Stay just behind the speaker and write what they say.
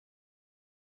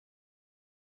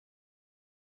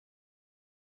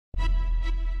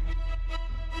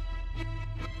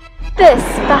This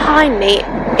behind me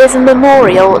is a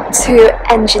memorial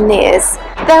to engineers.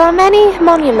 There are many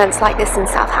monuments like this in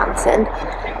Southampton,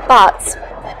 but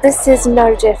this is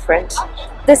no different.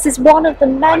 This is one of the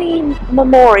many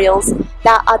memorials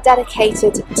that are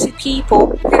dedicated to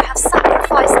people who have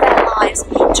sacrificed their lives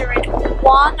during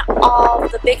one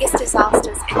of the biggest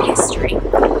disasters in history.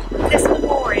 This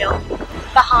memorial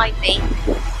behind me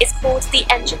is called the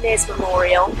Engineers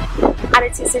Memorial, and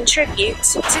it is in tribute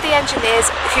to the engineers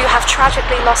who have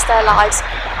tragically lost their lives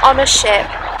on a ship,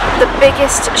 the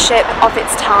biggest ship of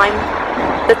its time,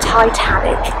 the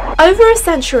Titanic. Over a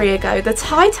century ago, the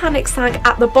Titanic sank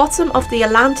at the bottom of the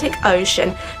Atlantic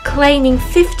Ocean, claiming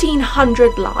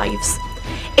 1,500 lives.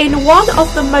 In one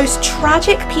of the most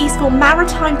tragic peaceful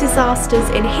maritime disasters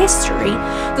in history,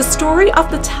 the story of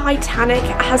the Titanic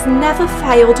has never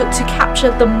failed to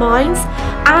capture the minds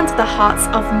and the hearts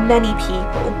of many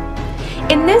people.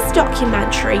 In this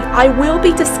documentary, I will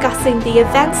be discussing the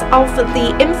events of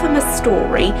the infamous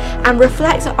story and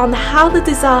reflect on how the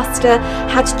disaster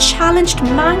had challenged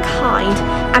mankind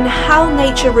and how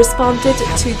nature responded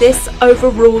to this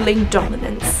overruling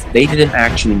dominance. They didn't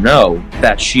actually know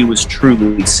that she was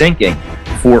truly sinking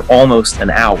for almost an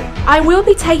hour. I will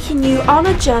be taking you on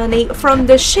a journey from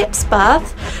the ship's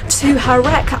birth to her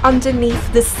wreck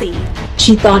underneath the sea.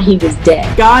 She thought he was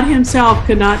dead. God himself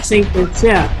could not sink the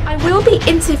ship. I will be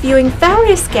interviewing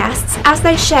various guests as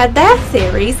they share their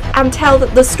theories and tell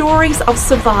the stories of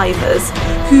survivors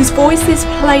whose voices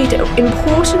played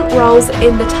important roles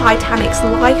in the Titanic's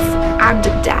life and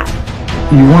death.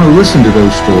 You want to listen to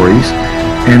those stories,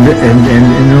 and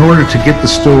in order to get the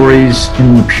stories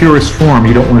in the purest form,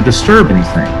 you don't want to disturb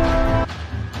anything.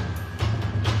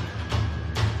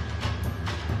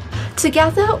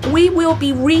 Together, we will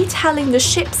be retelling the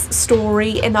ship's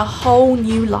story in a whole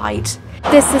new light.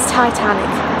 This is Titanic,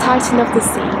 Titan of the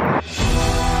Sea.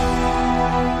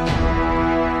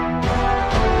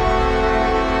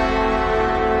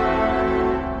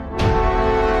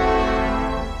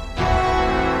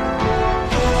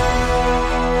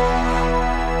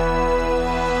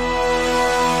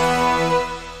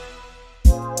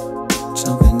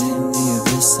 Jumping in the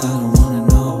abyss, I don't wanna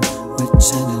know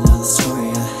which ending of the story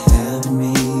I have in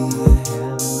me.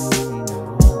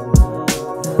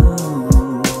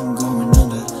 I'm going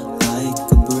under like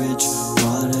a bridge,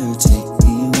 water take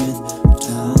me with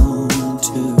down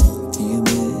to the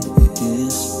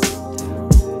abyss.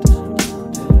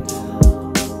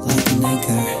 Like an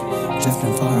anchor,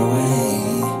 drifting far away,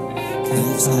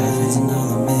 'cause life is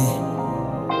another me,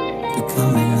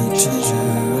 becoming a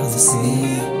treasure of the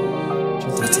sea.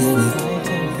 Titanic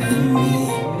in me.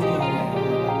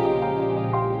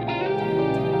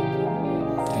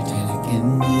 Titanic in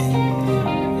me.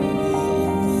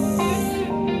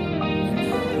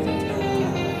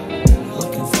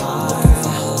 Looking far,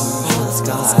 the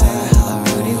sky. I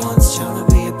really once trying to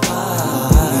be a part.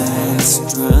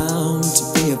 Drowned to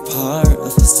be a part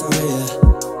of history.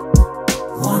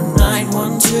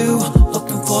 1912,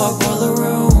 looking for a boiler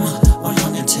room.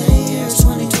 110 years,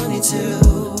 2022.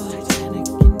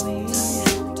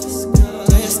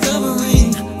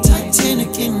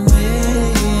 Titanic in me.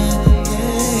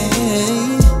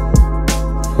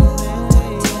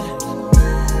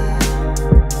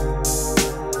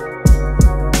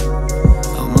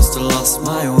 I must have lost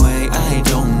my way. I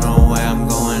don't know where I'm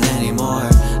going anymore.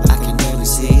 I can barely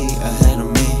see ahead of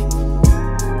me.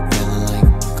 Feeling like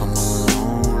I'm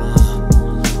alone.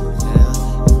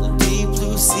 The deep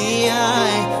blue sea, I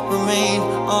remain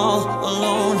all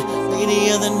alone. Lady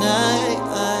of the night,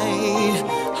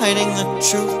 hiding the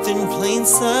truth in plain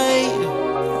sight.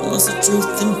 What's the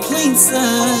truth in plain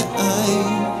sight?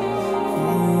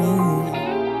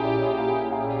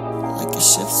 Like a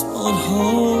ship swallowed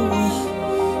whole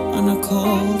on a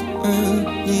cold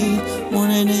early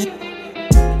morning.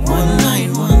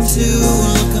 1912,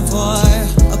 looking for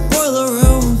a boiler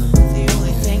room. The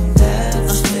only thing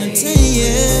that's 110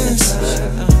 years,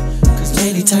 'cause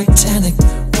Lady Titanic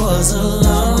was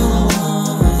alone.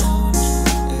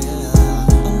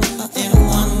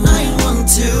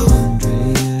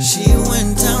 She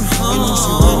went down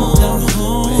home.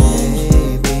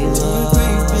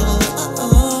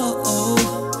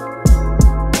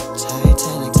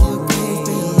 Titanic in me.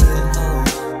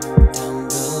 Down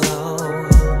below.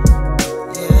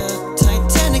 Yeah,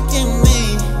 Titanic in me.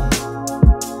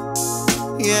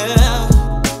 Yeah,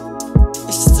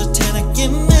 it's Titanic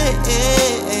in me.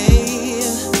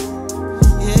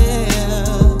 Yeah,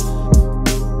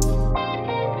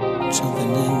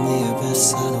 jumping in the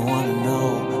abyss, I don't wanna know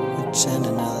which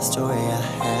ending of the story I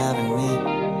have in me.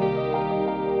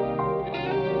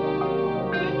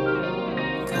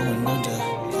 Going under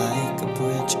like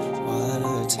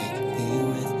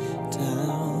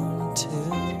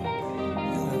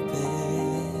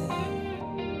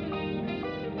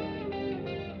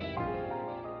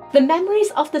The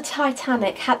memories of the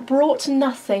Titanic had brought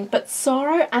nothing but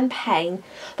sorrow and pain,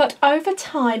 but over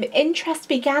time interest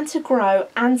began to grow,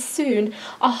 and soon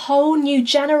a whole new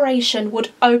generation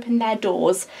would open their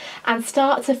doors and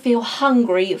start to feel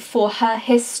hungry for her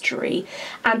history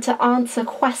and to answer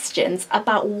questions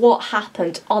about what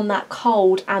happened on that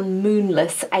cold and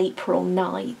moonless April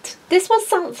night. This was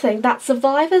something that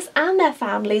survivors and their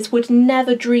families would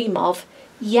never dream of.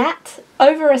 Yet,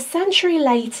 over a century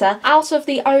later, out of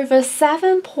the over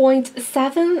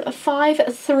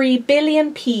 7.753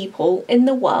 billion people in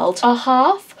the world, a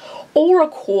half or a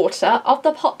quarter of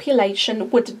the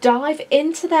population would dive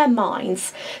into their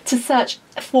minds to search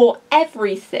for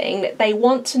everything they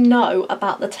want to know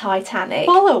about the Titanic.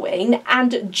 Following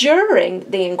and during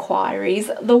the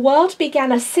inquiries, the world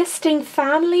began assisting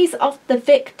families of the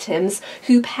victims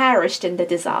who perished in the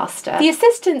disaster. The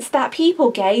assistance that people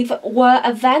gave were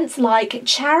events like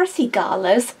charity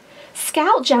galas,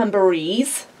 scout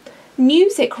jamborees,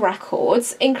 music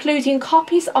records, including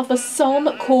copies of a song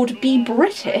called Be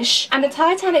British, and a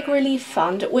Titanic Relief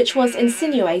Fund, which was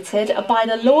insinuated by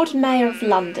the Lord Mayor of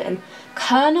London,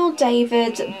 Colonel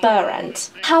David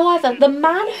Burrent. However, the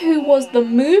man who was the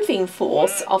moving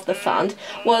force of the fund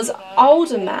was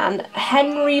Alderman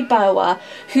Henry Bower,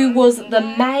 who was the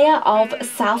mayor of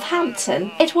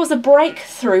Southampton. It was a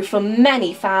breakthrough for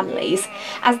many families,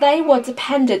 as they were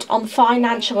dependent on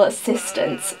financial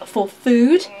assistance for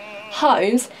food,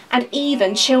 homes, and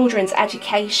even children's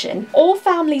education. All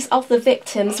families of the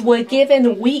victims were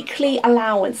given weekly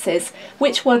allowances,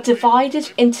 which were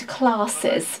divided into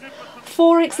classes.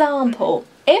 For example,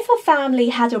 if a family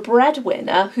had a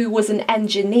breadwinner who was an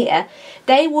engineer,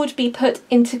 they would be put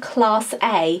into Class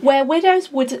A, where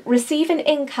widows would receive an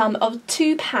income of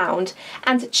 £2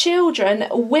 and children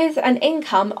with an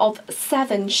income of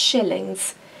 7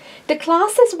 shillings. The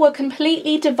classes were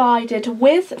completely divided,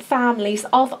 with families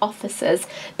of officers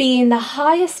being the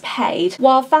highest paid,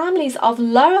 while families of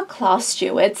lower class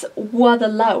stewards were the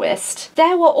lowest.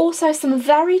 There were also some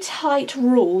very tight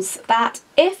rules that,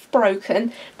 if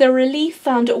broken, the relief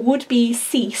fund would be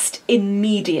ceased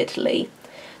immediately.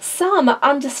 Some,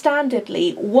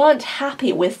 understandably, weren't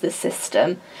happy with the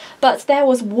system, but there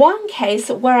was one case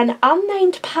where an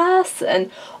unnamed person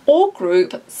or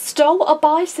group stole a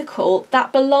bicycle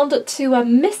that belonged to a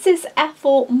Mrs.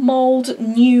 Ethel Mould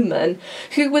Newman,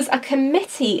 who was a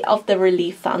committee of the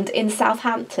Relief Fund in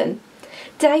Southampton.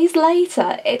 Days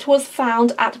later, it was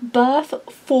found at berth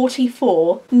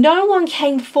 44. No one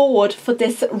came forward for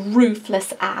this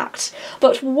ruthless act,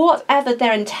 but whatever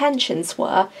their intentions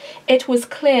were, it was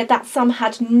clear that some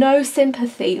had no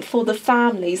sympathy for the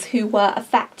families who were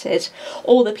affected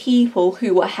or the people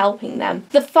who were helping them.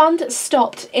 The fund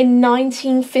stopped in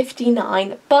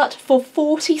 1959, but for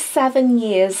 47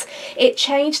 years it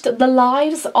changed the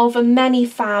lives of many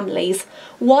families,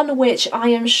 one which I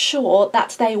am sure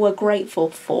that they were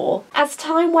grateful for. As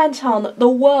time went on, the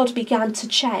world began to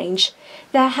change.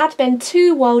 There had been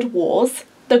 2 world wars,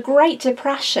 the Great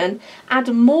Depression,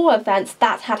 and more events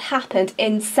that had happened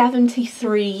in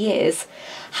 73 years.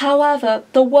 However,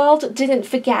 the world didn't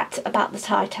forget about the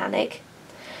Titanic.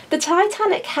 The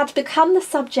Titanic had become the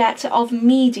subject of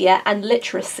media and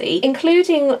literacy,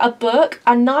 including a book,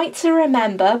 A Night to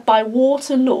Remember by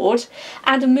Walter Lord,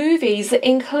 and movies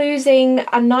including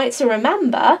A Night to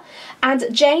Remember and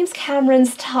James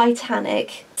Cameron's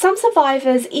Titanic. Some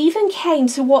survivors even came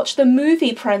to watch the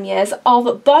movie premieres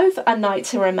of both A Night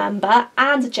to Remember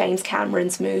and James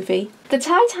Cameron's movie. The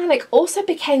Titanic also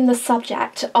became the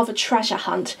subject of a treasure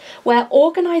hunt, where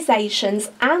organisations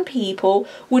and people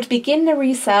would begin the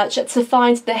research to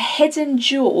find the hidden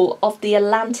jewel of the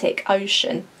Atlantic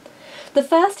Ocean. The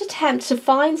first attempt to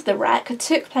find the wreck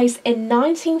took place in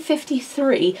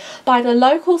 1953 by the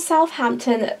local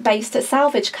Southampton-based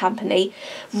salvage company,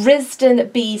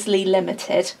 Risdon Beasley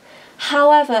Limited.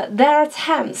 However, their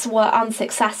attempts were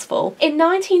unsuccessful. In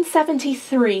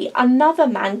 1973, another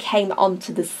man came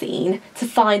onto the scene to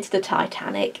find the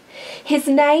Titanic. His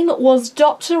name was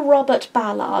Dr. Robert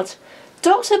Ballard.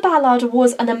 Dr. Ballard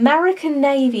was an American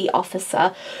Navy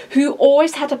officer who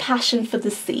always had a passion for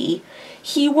the sea.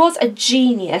 He was a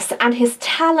genius, and his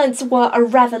talents were a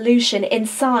revolution in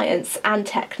science and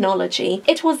technology.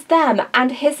 It was them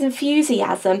and his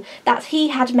enthusiasm that he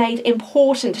had made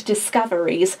important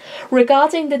discoveries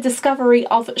regarding the discovery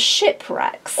of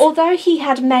shipwrecks. Although he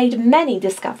had made many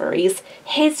discoveries,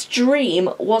 his dream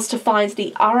was to find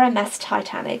the RMS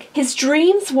Titanic. His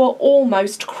dreams were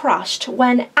almost crushed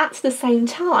when, at the same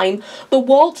time, the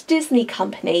Walt Disney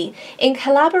Company, in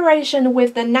collaboration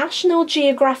with the National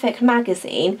Geographic magazine,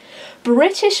 magazine,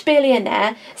 British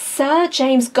billionaire Sir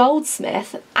James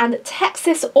Goldsmith and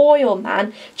Texas oil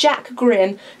man Jack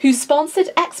Grimm, who sponsored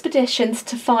expeditions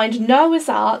to find Noah's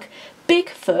Ark,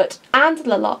 Bigfoot and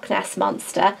the Loch Ness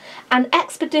Monster, and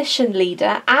expedition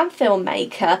leader and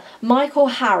filmmaker Michael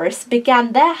Harris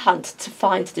began their hunt to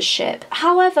find the ship.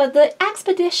 However, the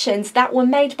expeditions that were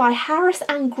made by Harris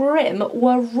and Grimm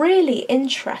were really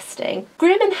interesting.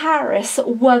 Grimm and Harris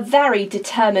were very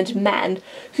determined men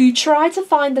who tried to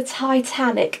find the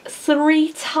Titanic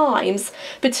 3 times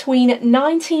between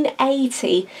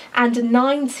 1980 and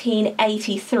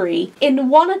 1983. In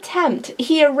one attempt,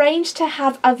 he arranged to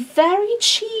have a very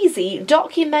cheesy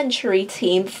documentary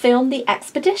team film the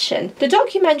expedition. The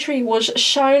documentary was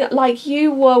shown like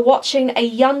you were watching a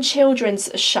young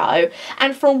children's show,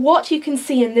 and from what you can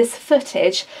see in this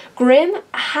footage, Grimm,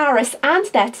 Harris and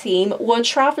their team were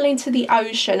travelling to the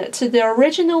ocean to the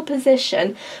original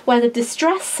position where the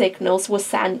distress signals were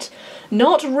sent,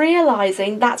 not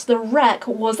realising that the wreck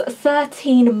was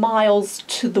 13 miles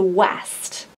to the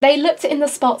west. They looked in the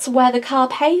spots where the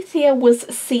Carpathia was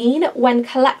seen when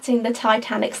collecting the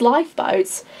Titanic's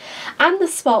lifeboats, and the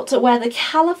spot where the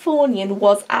Californian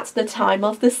was at the time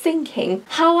of the sinking.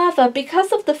 However,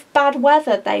 because of the bad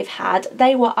weather they've had,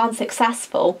 they were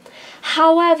unsuccessful.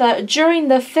 However, during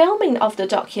the filming of the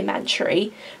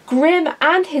documentary, Grimm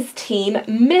and his team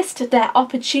missed their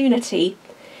opportunity.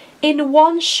 In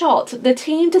one shot, the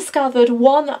team discovered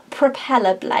one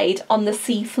propeller blade on the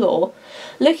seafloor.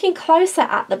 Looking closer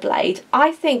at the blade,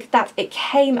 I think that it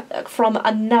came from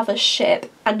another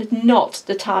ship and not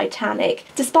the Titanic,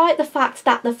 despite the fact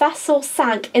that the vessel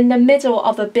sank in the middle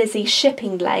of a busy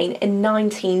shipping lane in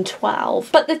 1912.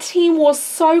 But the team was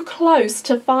so close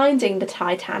to finding the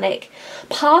Titanic,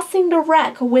 passing the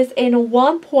wreck within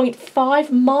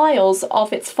 1.5 miles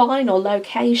of its final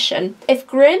location. If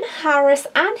Grimm, Harris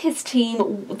and his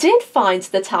team did find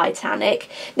the Titanic,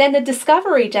 then the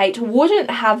discovery date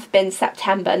wouldn't have been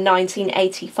September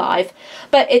 1985,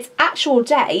 but its actual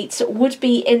date would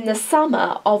be in the summer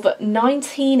of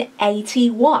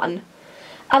 1981.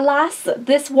 Alas,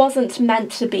 this wasn't meant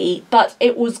to be, but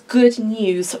it was good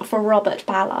news for Robert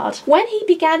Ballard. When he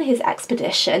began his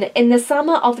expedition in the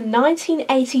summer of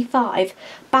 1985,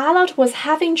 Ballard was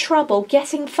having trouble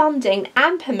getting funding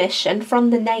and permission from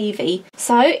the Navy.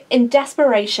 So, in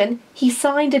desperation, he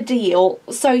signed a deal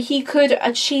so he could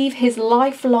achieve his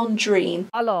lifelong dream.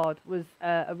 Ballard was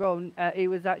he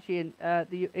was actually in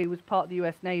he was part of the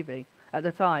U.S. Navy at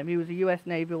the time. He was a U.S.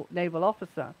 naval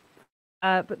officer.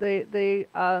 But the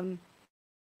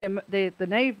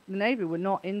Navy were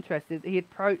not interested. He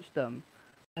approached them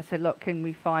and said, "Look, can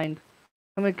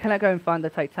I go and find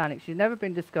the Titanic? She's never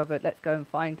been discovered. Let's go and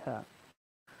find her."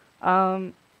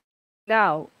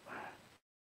 Now,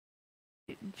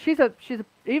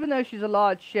 even though she's a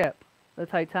large ship, the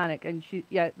Titanic, and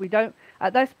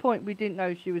at this point we didn't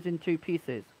know she was in 2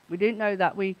 pieces. We didn't know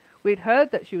that we'd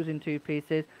heard that she was in 2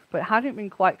 pieces, but it hadn't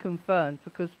been quite confirmed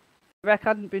because the wreck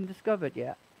hadn't been discovered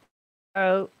yet.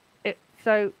 So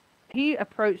he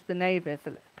approached the Navy and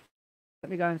said,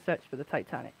 "Let me go and search for the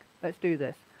Titanic. Let's do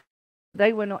this."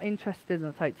 They were not interested in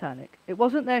the Titanic. It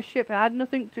wasn't their ship. It had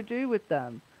nothing to do with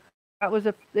them. It was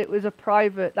a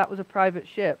private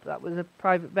ship. That was a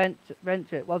private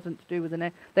venture. It wasn't to do with the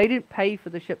Navy. They didn't pay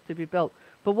for the ship to be built.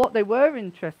 But what they were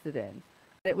interested in,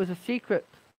 it was a secret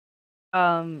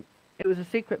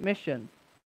mission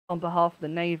on behalf of the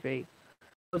Navy,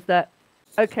 was that,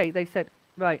 okay, they said,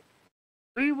 right,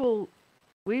 we will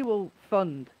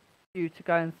fund you to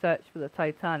go and search for the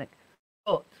Titanic,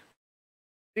 but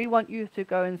we want you to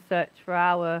go and search for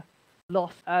our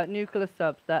lost nuclear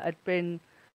subs that had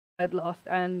lost.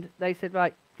 And they said,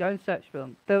 right, go and search for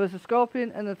them. There was a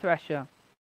Scorpion and a Thresher,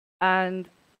 and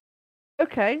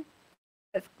okay,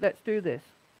 let's do this.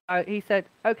 He said,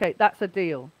 okay, that's a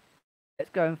deal.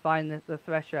 Let's go and find the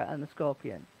Thresher and the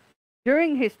Scorpion.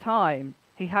 During his time,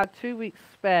 he had 2 weeks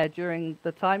spare during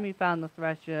the time he found the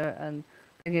Thresher, and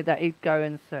thinking that he'd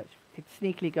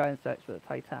sneakily go and search for the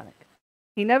Titanic.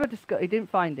 He didn't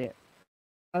find it.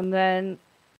 And then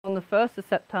on the 1st of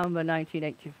September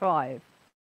 1985,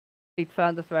 he'd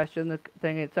found the Thresher and the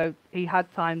thing. So he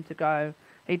had time to go.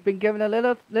 He'd been given a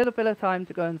little bit of time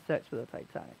to go and search for the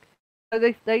Titanic. So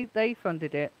they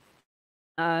funded it.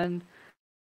 And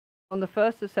on the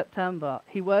 1st of September,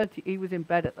 he was in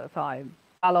bed at the time.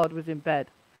 Ballard was in bed.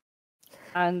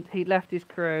 And he left his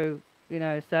crew,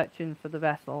 searching for the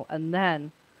vessel. And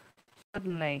then,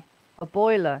 suddenly, a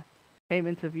boiler came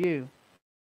into view.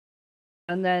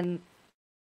 And then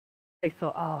they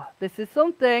thought, oh, this is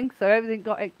something. So everything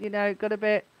got a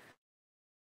bit.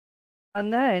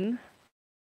 And then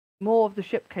more of the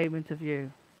ship came into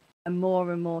view, and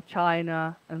more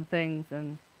china and things,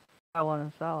 and so on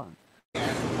and so on.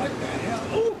 What the hell?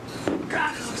 Oh,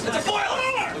 God, it's a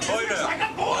boiler! It's like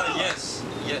a boiler! Yes,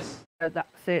 yes.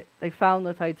 That's it. They found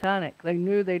the Titanic. They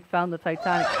knew they'd found the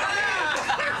Titanic.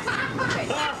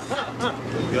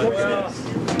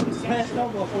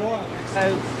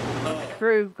 So,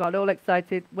 Crew got all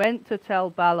excited, went to tell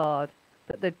Ballard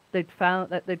that they'd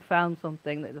found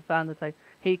something, that they found the Titanic.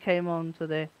 He came on to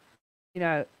the, he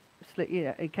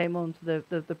came onto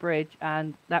the bridge,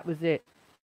 and that was it.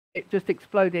 It just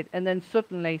exploded, and then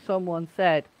suddenly someone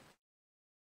said,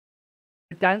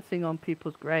 "We're dancing on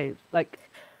people's graves,"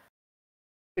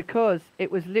 because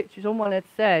it was literally someone had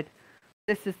said,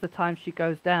 "This is the time she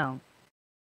goes down,"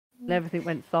 and everything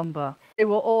went somber. They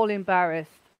were all embarrassed,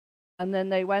 and then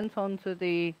they went onto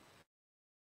the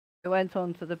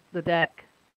deck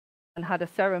and had a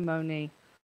ceremony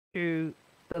to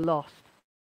the lost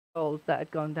souls that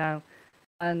had gone down.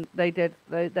 And they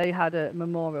had a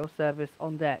memorial service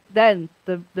on deck. Then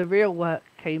the real work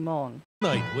came on.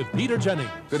 Night with Peter Jennings.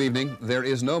 Good evening. There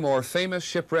is no more famous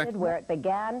shipwreck. Where it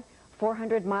began,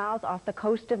 400 miles off the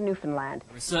coast of Newfoundland.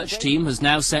 The research team has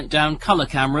now sent down colour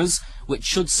cameras, which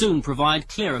should soon provide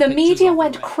clearer The pictures media of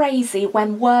went the wreck. crazy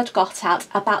when word got out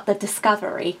about the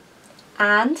discovery.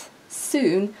 And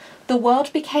soon, the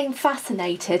world became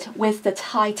fascinated with the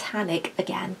Titanic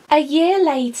again. A year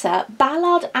later,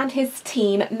 Ballard and his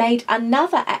team made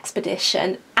another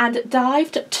expedition and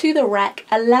dived to the wreck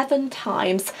 11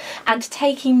 times, and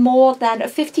taking more than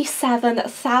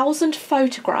 57,000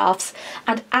 photographs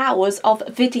and hours of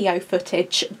video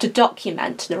footage to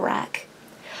document the wreck.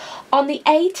 On the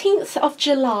 18th of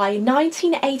July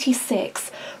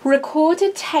 1986,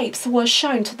 recorded tapes were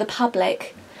shown to the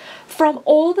public. From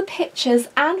all the pictures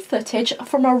and footage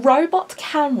from a robot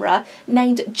camera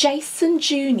named Jason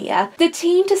Jr., the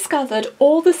team discovered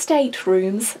all the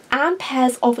staterooms and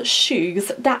pairs of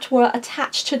shoes that were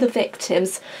attached to the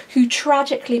victims who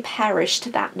tragically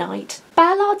perished that night.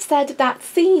 Ballard said that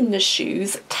seeing the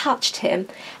shoes touched him,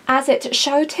 as it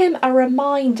showed him a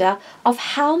reminder of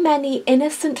how many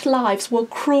innocent lives were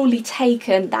cruelly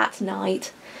taken that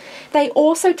night. They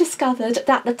also discovered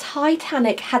that the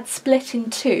Titanic had split in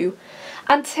two.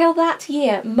 Until that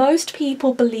year, most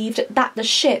people believed that the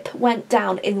ship went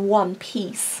down in one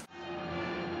piece.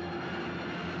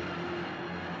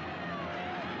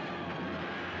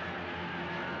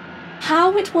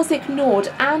 How it was ignored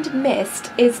and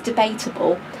missed is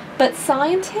debatable, but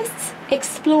scientists,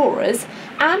 explorers,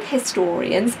 and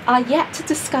historians are yet to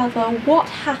discover what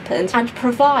happened and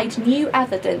provide new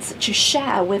evidence to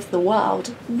share with the world.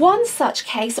 One such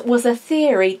case was a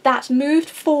theory that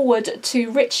moved forward to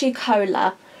Richie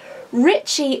Kohler.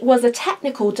 Richie was a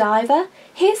technical diver,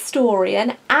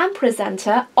 historian, and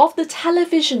presenter of the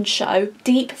television show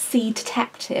Deep Sea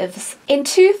Detectives. In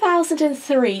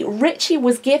 2003, Richie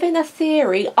was given a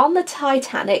theory on the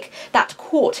Titanic that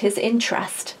caught his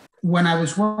interest. When I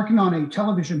was working on a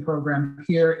television program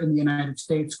here in the United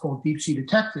States called Deep Sea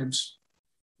Detectives,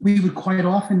 we would quite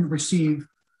often receive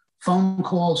phone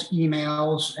calls,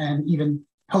 emails, and even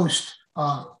posts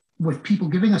with people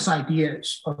giving us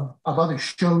ideas of other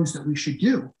shows that we should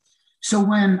do. So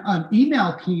when an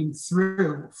email came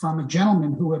through from a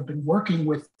gentleman who had been working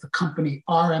with the company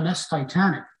RMS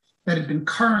Titanic that had been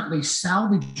currently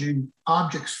salvaging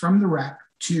objects from the wreck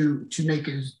to make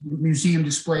his museum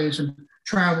displays and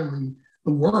travel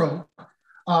the world,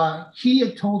 he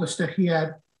had told us that he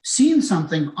had seen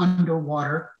something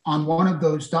underwater on one of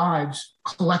those dives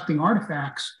collecting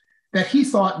artifacts that he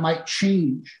thought might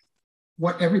change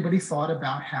what everybody thought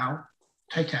about how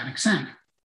Titanic sank.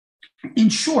 In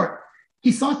short,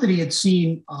 he thought that he had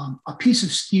seen a piece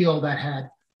of steel that had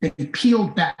been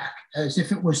peeled back as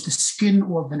if it was the skin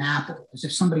of an apple, as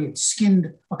if somebody had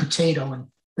skinned a potato and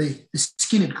the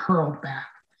skin had curled back.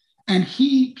 And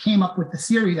he came up with the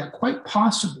theory that quite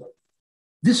possibly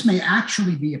this may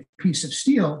actually be a piece of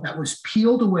steel that was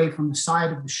peeled away from the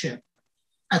side of the ship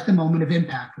at the moment of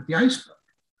impact with the iceberg.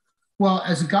 Well,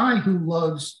 as a guy who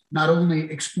loves not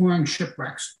only exploring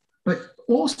shipwrecks, but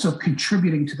also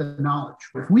contributing to the knowledge,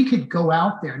 if we could go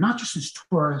out there, not just as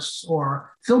tourists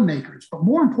or filmmakers, but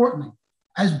more importantly,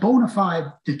 as bona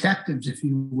fide detectives, if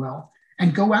you will,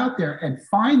 and go out there and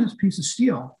find this piece of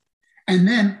steel and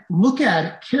then look at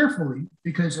it carefully,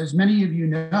 because as many of you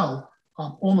know,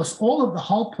 almost all of the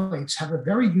hull plates have a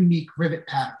very unique rivet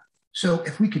pattern. So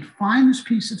if we could find this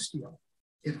piece of steel,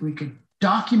 if we could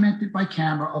document it by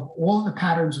camera of all of the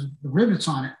patterns of the rivets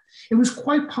on it, it was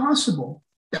quite possible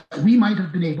that we might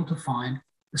have been able to find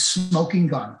the smoking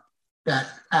gun that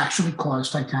actually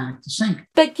caused Titanic to sink.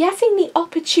 But getting the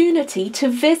opportunity to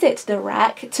visit the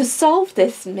wreck to solve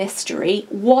this mystery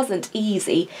wasn't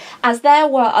easy, as there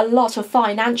were a lot of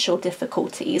financial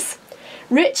difficulties.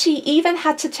 Ritchie even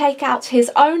had to take out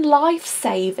his own life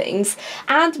savings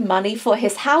and money for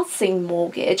his housing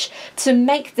mortgage to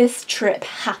make this trip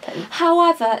happen.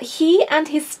 However, he and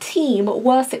his team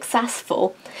were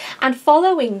successful, and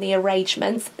following the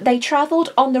arrangements, they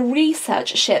travelled on the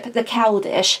research ship, the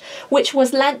Keldysh, which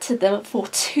was lent to them for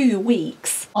 2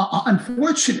 weeks.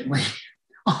 Unfortunately,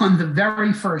 on the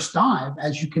very first dive,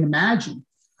 as you can imagine,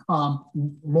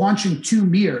 launching 2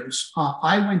 mirrors,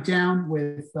 I went down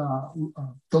with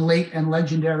the late and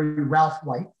legendary Ralph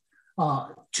White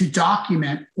to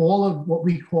document all of what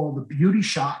we call the beauty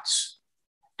shots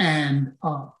and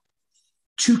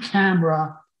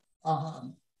 2-camera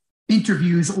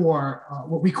interviews, or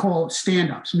what we call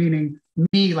stand-ups, meaning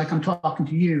me, like I'm talking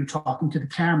to you, talking to the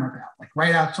camera about, like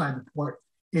right outside the port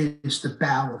is the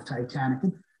bow of Titanic,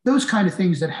 and those kind of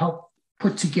things that help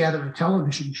put together a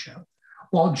television show.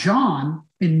 While John,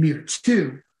 in Mir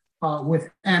 2, with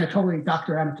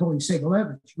Dr. Anatoly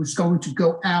Segalevich, was going to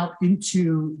go out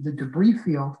into the debris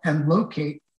field and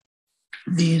locate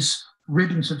these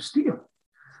ribbons of steel.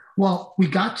 Well, we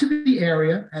got to the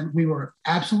area, and we were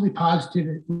absolutely positive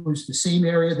it was the same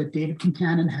area that David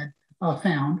Kincannon had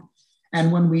found.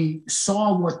 And when we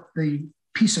saw what the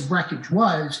piece of wreckage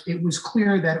was, it was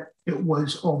clear that it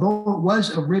was, although it was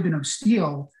a ribbon of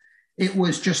steel, it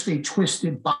was just a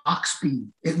twisted box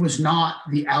beam. It was not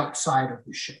the outside of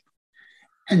the ship.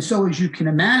 And so, as you can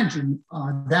imagine,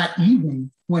 that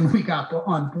evening when we got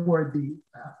on board the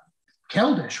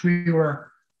Keldysh, we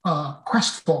were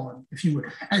crestfallen, if you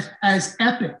would. As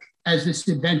epic as this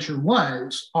adventure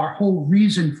was, our whole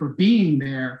reason for being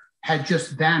there had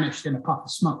just vanished in a puff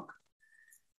of smoke.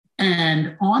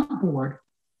 And on board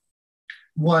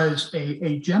was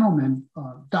a gentleman,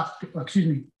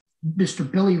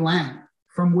 Mr. Billy Lang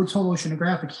from Woods Hole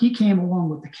Oceanographic. He came along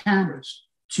with the cameras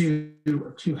to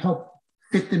help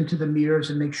fit them to the mirrors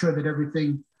and make sure that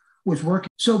everything was working.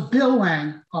 So Bill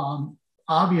Lang,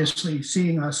 obviously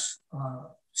seeing us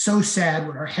so sad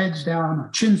with our heads down, our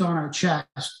chins on our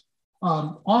chest,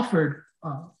 offered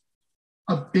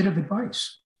a bit of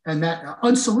advice, and that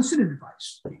unsolicited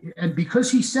advice. And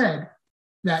because he said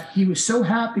that he was so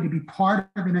happy to be part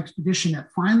of an expedition that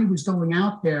finally was going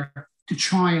out there to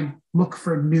try and look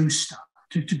for new stuff,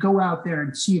 to go out there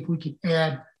and see if we could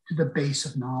add to the base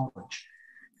of knowledge.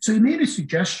 So he made a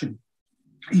suggestion.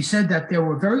 He said that there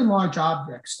were very large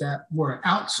objects that were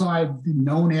outside the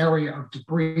known area of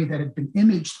debris that had been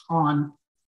imaged on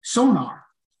sonar,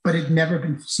 but had never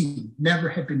been seen, never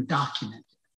had been documented.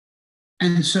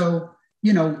 And so,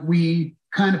 we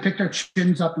kind of picked our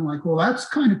chins up and like, well, that's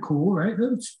kind of cool, right?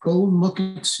 Let's go look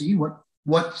and see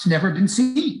what's never been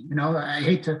seen. I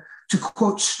hate to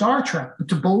quote Star Trek, but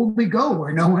to boldly go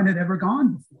where no one had ever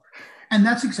gone before. And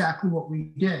that's exactly what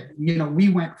we did. We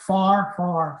went far,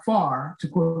 far, far, to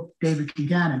quote David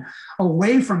Kincannon,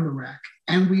 away from the wreck,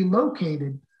 and we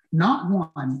located not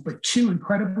one, but 2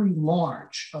 incredibly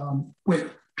large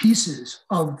with pieces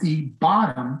of the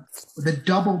bottom, the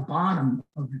double bottom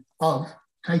of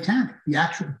Titanic, the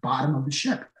actual bottom of the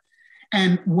ship.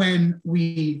 And when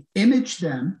we imaged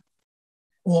them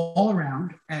all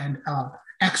around, and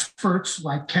experts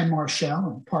like Ken Marshall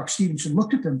and Park Stevenson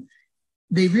looked at them,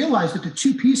 they realized that the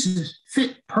 2 pieces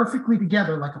fit perfectly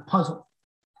together like a puzzle,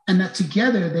 and that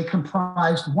together they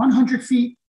comprised 100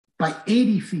 feet by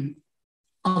 80 feet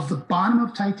of the bottom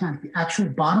of Titanic, the actual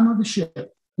bottom of the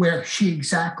ship, where she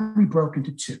exactly broke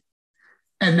into 2.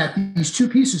 And that these 2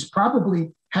 pieces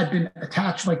probably had been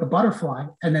attached like a butterfly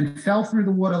and then fell through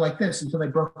the water like this until they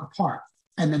broke apart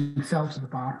and then fell to the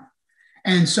bottom.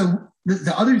 And so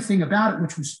the other thing about it,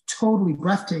 which was totally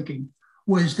breathtaking,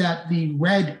 was that the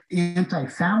red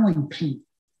anti-fouling paint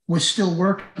was still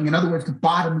working. In other words, the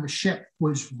bottom of the ship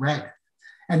was red.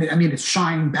 And it's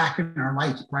shining back in our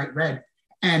lights, bright red.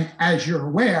 And as you're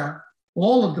aware,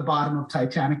 all of the bottom of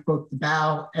Titanic, both the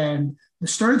bow and the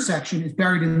stern section, is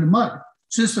buried in the mud.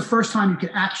 So this is the first time you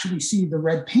could actually see the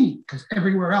red paint, because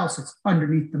everywhere else it's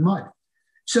underneath the mud.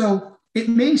 So it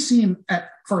may seem at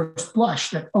first blush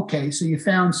that, okay, so you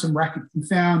found some wreckage, you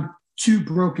found 2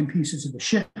 broken pieces of the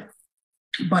ship,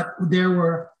 but there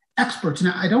were experts.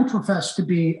 Now, I don't profess to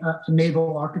be a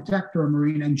naval architect or a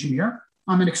marine engineer.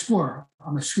 I'm an explorer.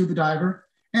 I'm a scuba diver,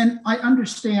 and I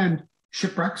understand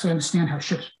shipwrecks. I understand how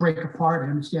ships break apart.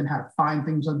 I understand how to find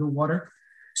things underwater.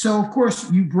 So, of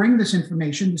course, you bring this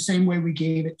information the same way we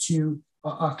gave it to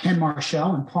Ken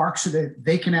Marshall and Park so that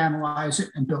they can analyze it,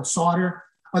 and Bill Sauter,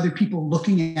 other people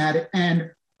looking at it. And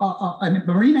a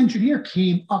marine engineer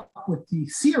came up with the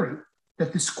theory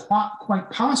that this quite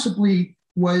possibly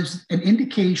was an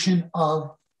indication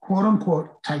of quote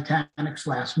unquote Titanic's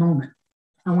last moment.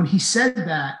 And when he said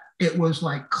that, it was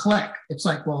like click. It's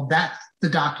like, well, that's the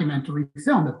documentary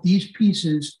film, that these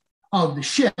pieces of the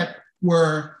ship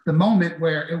were the moment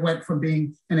where it went from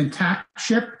being an intact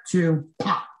ship to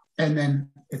pop, and then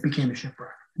it became a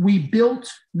shipwreck. We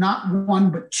built not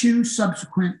one, but two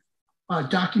subsequent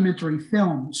documentary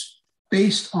films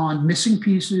based on missing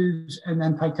pieces and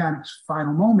then Titanic's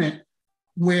final moment,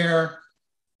 where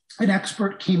an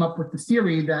expert came up with the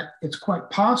theory that it's quite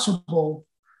possible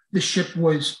the ship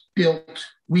was built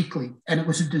weakly, and it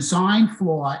was a design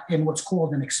flaw in what's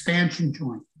called an expansion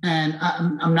joint. And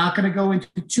I'm not going to go into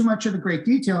too much of the great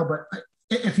detail, but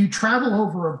if you travel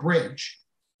over a bridge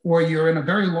or you're in a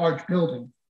very large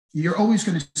building, you're always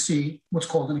going to see what's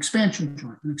called an expansion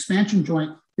joint. An expansion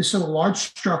joint is so a large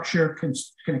structure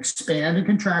can expand and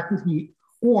contract with heat,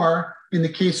 or in the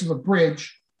case of a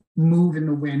bridge, move in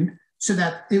the wind so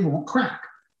that it won't crack.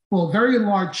 Well, very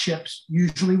large ships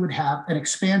usually would have an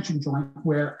expansion joint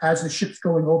where as the ship's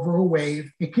going over a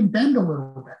wave, it can bend a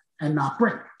little bit and not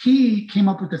break. He came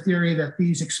up with the theory that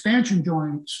these expansion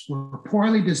joints were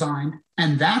poorly designed,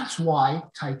 and that's why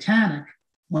Titanic,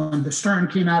 when the stern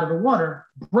came out of the water,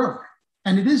 broke.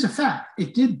 And it is a fact,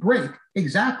 it did break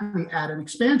exactly at an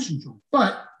expansion joint.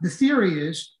 But the theory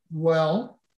is,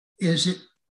 well, is it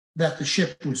that the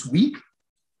ship was weak?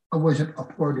 Or was it a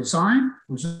poor design?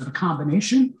 Was it a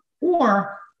combination?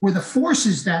 Or were the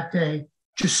forces that day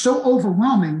just so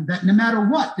overwhelming that no matter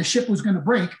what, the ship was going to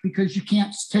break, because you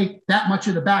can't take that much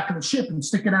of the back of the ship and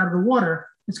stick it out of the water,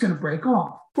 it's going to break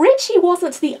off. Ritchie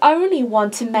wasn't the only one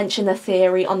to mention a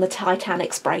theory on the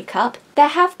Titanic's breakup. There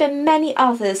have been many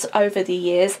others over the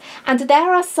years, and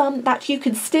there are some that you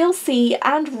can still see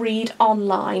and read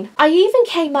online. I even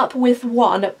came up with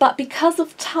one, but because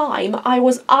of time, I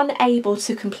was unable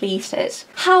to complete it.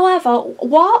 However,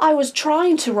 while I was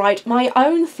trying to write my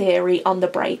own theory on the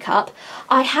breakup,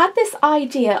 I had this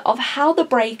idea of how the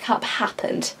breakup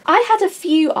happened. I had a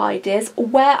few ideas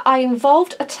where I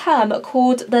involved a term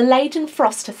called the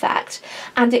Leidenfrost effect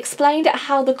and explained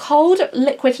how the cold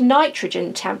liquid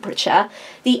nitrogen temperature,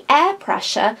 the air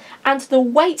pressure and the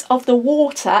weight of the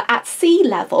water at sea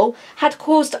level had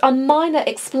caused a minor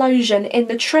explosion in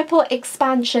the triple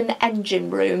expansion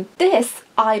engine room. This,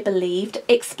 I believed,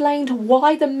 explained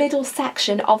why the middle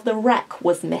section of the wreck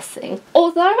was missing.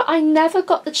 Although I never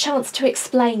got the chance to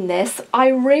explain this, I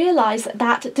realised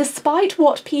that despite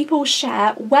what people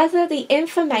share, whether the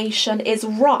information is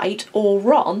right or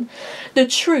wrong, the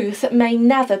truth may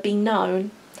never be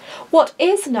known. What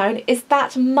is known is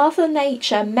that Mother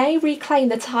Nature may reclaim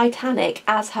the Titanic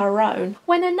as her own.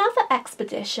 When another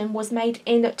expedition was made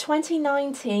in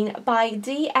 2019 by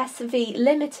DSV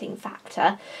Limiting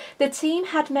Factor, the team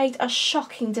had made a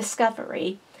shocking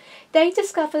discovery. They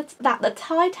discovered that the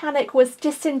Titanic was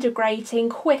disintegrating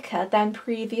quicker than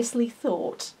previously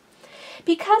thought.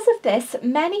 Because of this,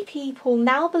 many people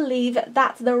now believe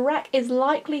that the wreck is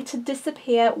likely to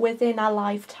disappear within a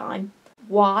lifetime.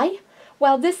 Why?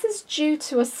 Well, this is due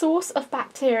to a source of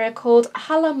bacteria called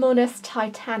Halomonas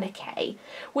titanicae,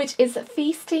 which is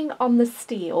feasting on the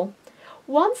steel.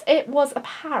 Once it was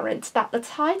apparent that the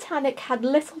Titanic had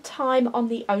little time on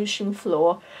the ocean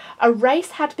floor, a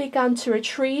race had begun to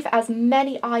retrieve as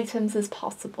many items as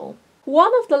possible.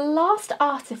 One of the last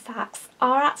artifacts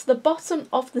are at the bottom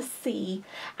of the sea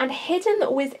and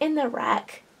hidden within the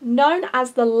wreck, known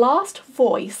as the last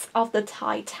voice of the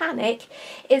Titanic,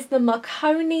 is the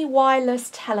Marconi wireless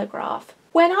telegraph.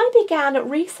 When I began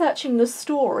researching the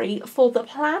story for the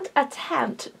planned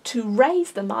attempt to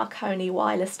raise the Marconi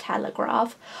wireless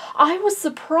telegraph, I was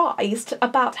surprised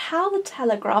about how the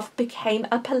telegraph became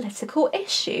a political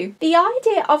issue. The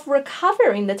idea of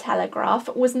recovering the telegraph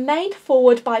was made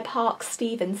forward by Park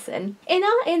Stevenson. In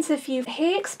our interview,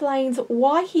 he explains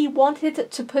why he wanted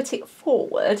to put it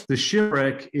forward. The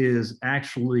shipwreck is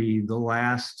actually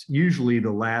usually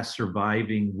the last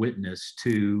surviving witness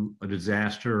to a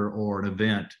disaster or an event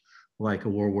like a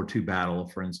World War II battle,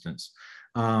 for instance.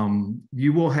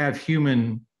 You will have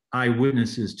human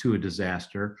eyewitnesses to a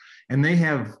disaster, and they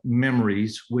have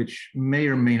memories which may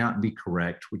or may not be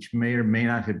correct, which may or may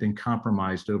not have been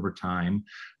compromised over time,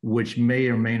 which may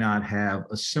or may not have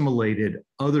assimilated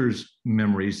others'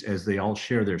 memories as they all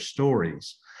share their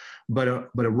stories. But a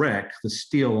wreck, the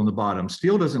steel on the bottom,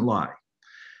 steel doesn't lie.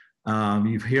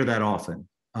 You hear that often.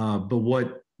 But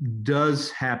what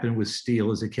does happen with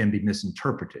steel is it can be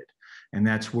misinterpreted. And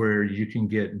that's where you can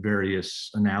get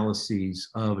various analyses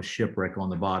of a shipwreck on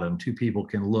the bottom. Two people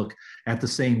can look at the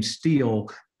same steel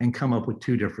and come up with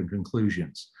two different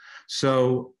conclusions.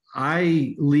 So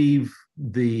I leave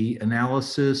the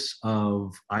analysis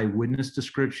of eyewitness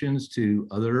descriptions to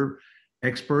other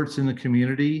experts in the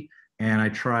community, and I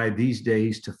try these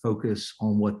days to focus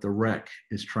on what the wreck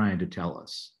is trying to tell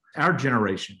us. Our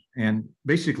generation, and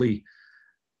basically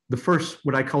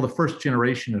what I call the first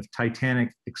generation of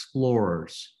Titanic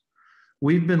explorers,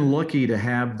 we've been lucky to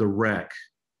have the wreck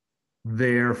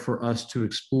there for us to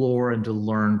explore and to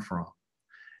learn from.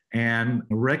 And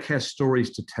the wreck has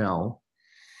stories to tell,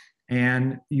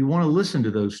 and you want to listen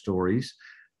to those stories.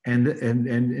 And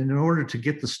in order to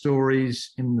get the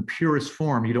stories in the purest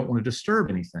form, you don't want to disturb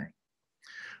anything.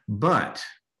 But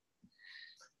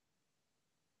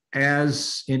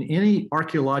as in any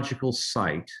archaeological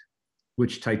site,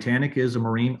 which Titanic is a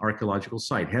marine archaeological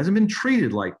site, hasn't been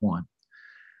treated like one,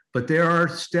 but there are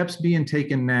steps being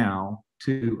taken now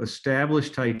to establish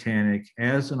Titanic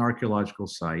as an archaeological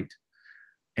site.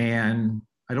 And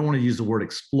I don't want to use the word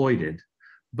exploited,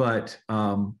 but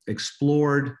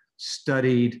explored,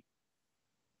 studied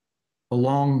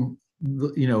along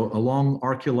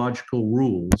archaeological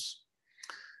rules.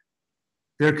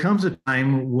 There comes a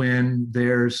time when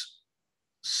there's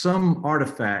some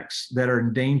artifacts that are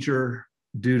in danger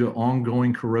due to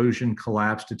ongoing corrosion,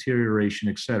 collapse, deterioration,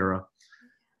 etc.,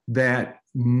 that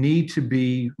need to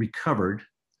be recovered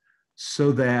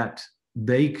so that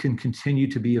they can continue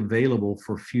to be available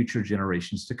for future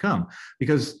generations to come.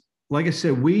 Because, like I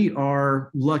said, we are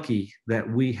lucky that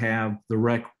we have the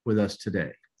wreck with us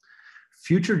today.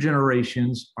 Future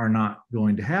generations are not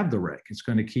going to have the wreck. It's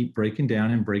going to keep breaking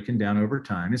down and breaking down over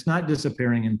time. It's not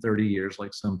disappearing in 30 years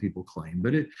like some people claim,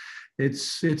 but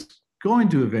it's going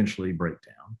to eventually break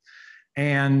down.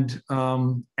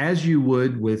 And as you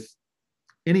would with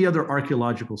any other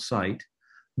archaeological site,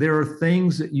 there are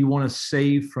things that you want to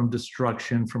save from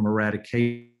destruction, from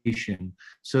eradication,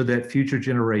 so that future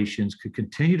generations could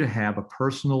continue to have a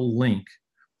personal link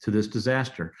to this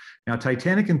disaster. Now,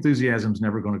 Titanic enthusiasm is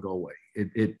never going to go away.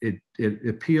 It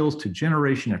appeals to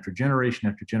generation after generation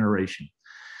after generation.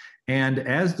 And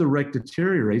as the wreck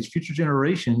deteriorates, future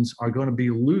generations are going to be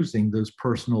losing those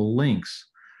personal links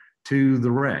to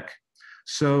the wreck.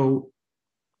 So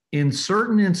in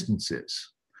certain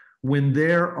instances, when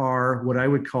there are what I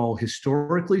would call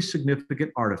historically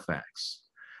significant artifacts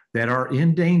that are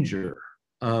in danger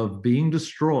of being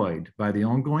destroyed by the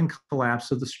ongoing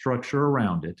collapse of the structure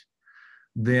around it,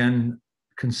 then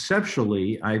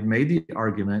conceptually, I've made the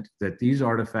argument that these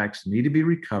artifacts need to be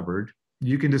recovered.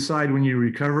 You can decide when you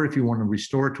recover if you want to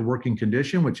restore it to working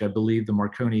condition, which I believe the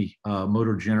Marconi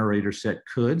motor generator set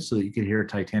could, so that you could hear a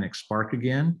Titanic spark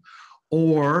again,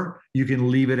 or you can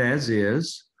leave it as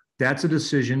is. That's a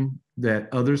decision that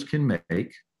others can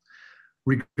make.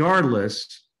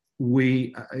 Regardless,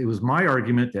 it was my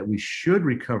argument that we should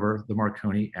recover the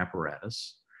Marconi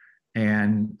apparatus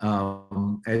and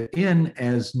in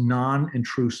as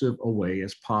non-intrusive a way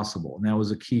as possible. And that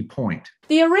was a key point.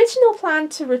 The original plan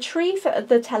to retrieve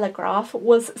the telegraph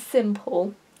was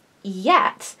simple,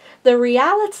 yet the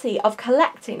reality of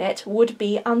collecting it would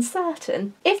be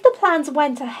uncertain. If the plans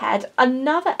went ahead,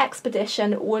 another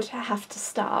expedition would have to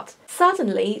start.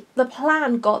 Suddenly, the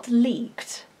plan got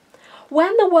leaked.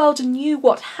 When the world knew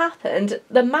what happened,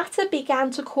 the matter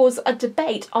began to cause a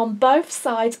debate on both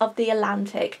sides of the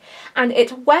Atlantic, and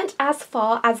it went as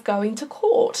far as going to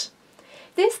court.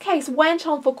 This case went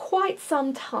on for quite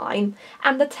some time,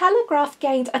 and the Telegraph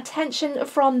gained attention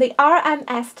from the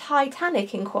RMS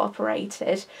Titanic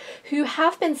Incorporated, who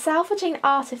have been salvaging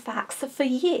artefacts for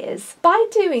years. By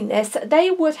doing this, they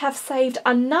would have saved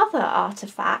another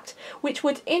artifact, which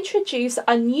would introduce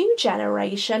a new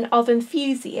generation of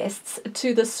enthusiasts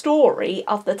to the story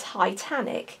of the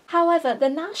Titanic. However, the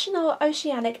National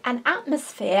Oceanic and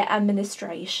Atmosphere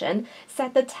Administration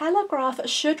said the Telegraph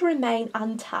should remain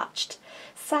untouched.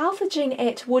 Salvaging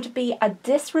it would be a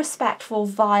disrespectful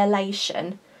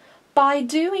violation. By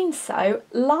doing so,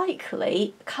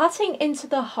 likely cutting into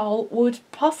the hull would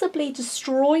possibly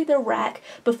destroy the wreck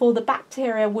before the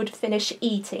bacteria would finish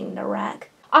eating the wreck.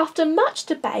 After much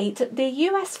debate, the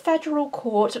US Federal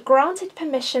Court granted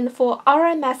permission for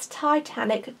RMS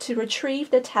Titanic to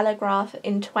retrieve the Telegraph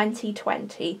in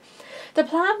 2020. The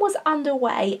plan was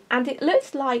underway and it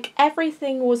looked like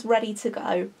everything was ready to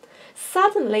go.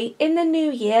 Suddenly, in the new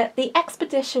year, the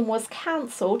expedition was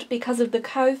cancelled because of the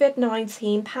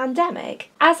COVID-19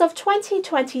 pandemic. As of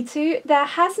 2022, there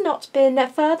has not been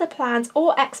further plans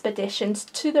or expeditions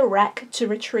to the wreck to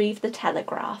retrieve the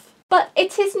Telegraph. But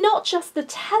it is not just the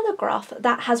Telegraph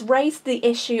that has raised the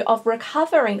issue of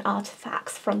recovering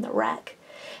artefacts from the wreck.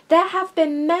 There have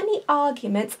been many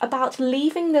arguments about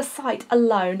leaving the site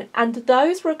alone and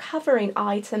those recovering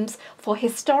items for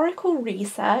historical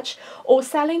research or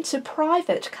selling to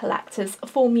private collectors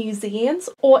for museums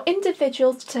or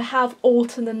individuals to have all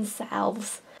to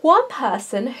themselves. One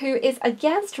person who is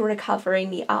against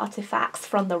recovering the artifacts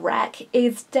from the wreck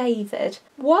is David.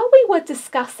 While we were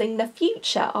discussing the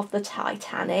future of the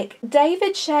Titanic,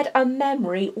 David shared a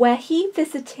memory where he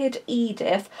visited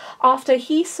Edith after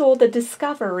he saw the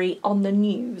discovery on the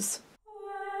news.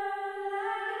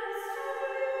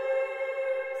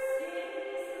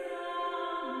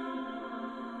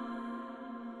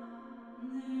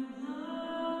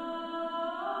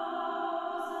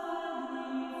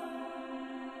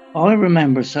 I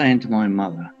remember saying to my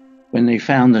mother, when they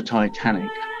found the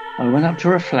Titanic, I went up to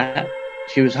her flat.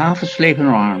 She was half asleep in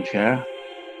her armchair.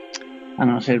 And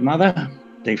I said, Mother,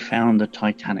 they found the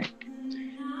Titanic.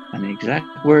 And the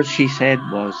exact words she said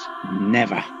was,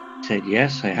 never. I said,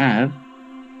 yes, I have.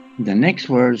 The next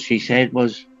words she said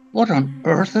was, what on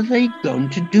earth are they going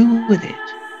to do with it?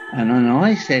 And then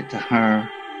I said to her,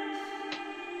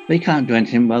 they can't do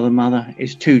anything, Mother,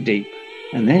 it's too deep.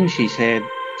 And then she said,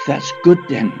 that's good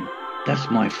then. That's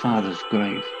my father's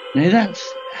grave. Now that's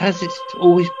as it's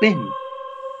always been.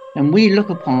 And we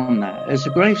look upon that as a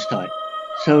gravesite.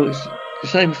 So it's the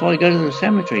same if I go to the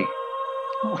cemetery.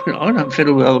 I don't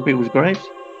fiddle with other people's graves.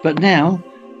 But now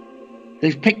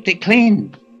they've picked it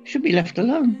clean. Should be left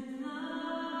alone.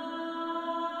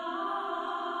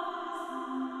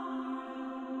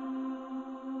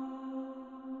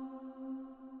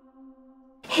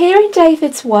 Hearing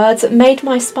David's words made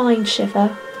my spine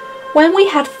shiver. When we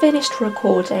had finished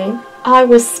recording, I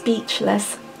was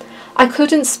speechless. I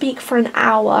couldn't speak for an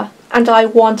hour, and I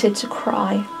wanted to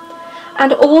cry.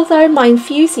 And although my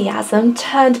enthusiasm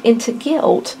turned into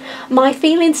guilt, my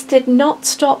feelings did not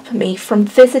stop me from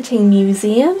visiting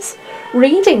museums,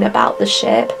 reading about the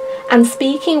ship, and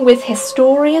speaking with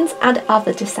historians and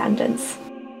other descendants.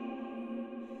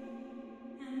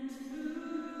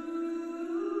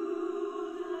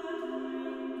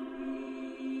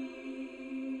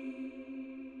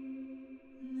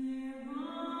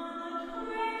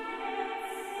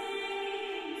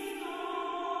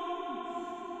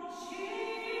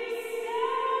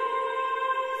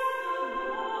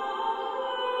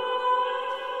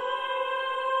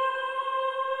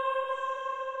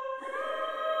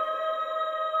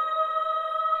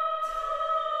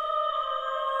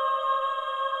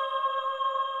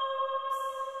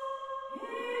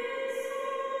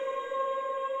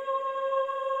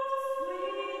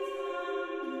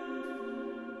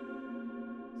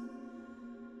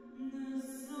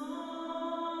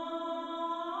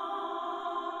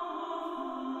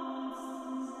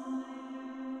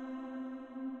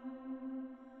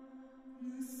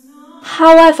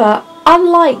 However,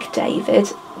 unlike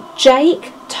David,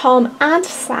 Jake, Tom and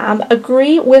Sam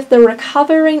agree with the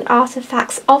recovering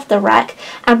artifacts of the wreck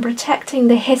and protecting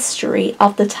the history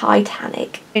of the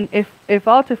Titanic. If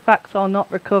artifacts are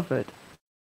not recovered,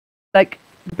 like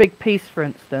the big piece for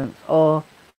instance, or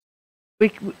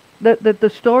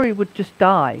the story would just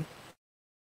die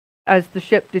as the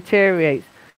ship deteriorates.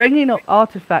 Bringing up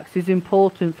artifacts is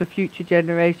important for future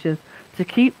generations to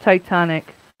keep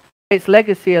Titanic, its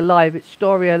legacy alive, its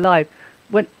story alive.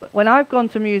 When I've gone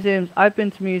to museums, I've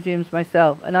been to museums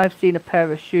myself, and I've seen a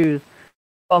pair of shoes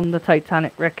from the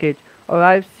Titanic wreckage, or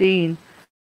I've seen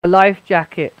a life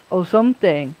jacket or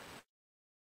something.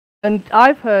 And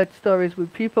I've heard stories where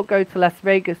people go to Las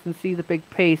Vegas and see the big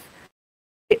piece.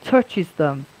 It touches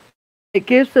them. It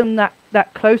gives them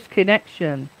that close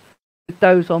connection with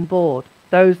those on board,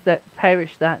 those that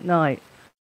perished that night.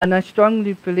 And I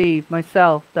strongly believe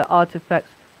myself that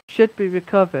artifacts should be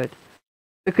recovered,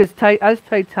 because as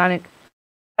Titanic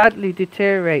sadly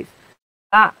deteriorates,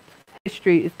 that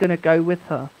history is going to go with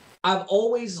her. I've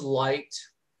always liked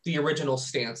the original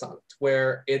stance on it,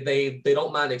 where they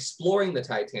don't mind exploring the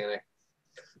Titanic,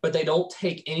 but they don't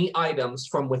take any items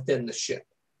from within the ship.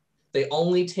 They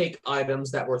only take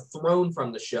items that were thrown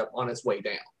from the ship on its way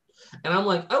down. And I'm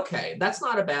like, okay, that's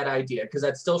not a bad idea, because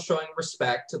that's still showing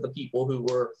respect to the people who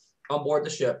were on board the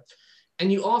ship.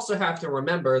 And you also have to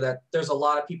remember that there's a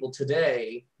lot of people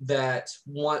today that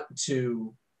want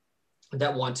to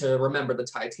remember the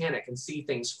Titanic and see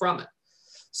things from it.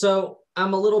 So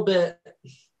I'm a little bit,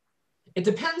 it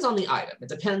depends on the item. It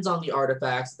depends on the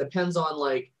artifacts. It depends on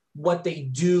like what they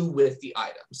do with the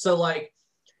item. So like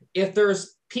if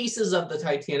there's pieces of the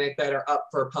Titanic that are up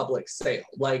for public sale,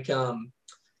 like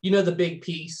you know, the big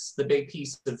piece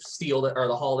of steel that, or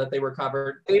the hull that they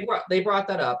recovered. They brought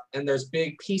that up, and there's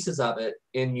big pieces of it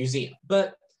in museum.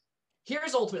 But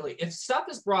here's ultimately, if stuff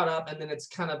is brought up and then it's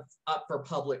kind of up for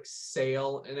public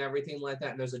sale and everything like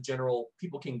that, and there's a general,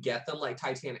 people can get them, like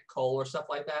Titanic coal or stuff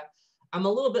like that, I'm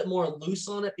a little bit more loose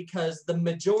on it, because the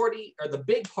majority, or the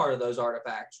big part of those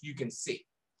artifacts you can see.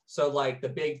 So like the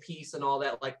big piece and all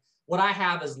that, like what I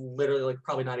have is literally like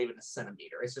probably not even a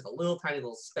centimeter. It's just a little tiny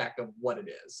little speck of what it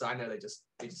is. So I know they just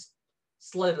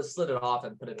slid it off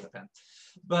and put it in a pen.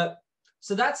 But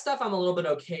so that stuff I'm a little bit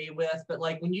okay with. But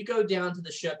like when you go down to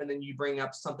the ship and then you bring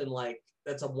up something like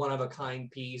that's a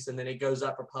one-of-a-kind piece, and then it goes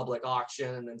up for public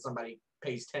auction, and then somebody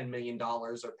pays $10 million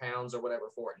or pounds or whatever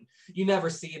for it, and you never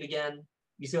see it again.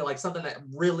 You see like something that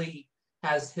really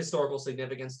has historical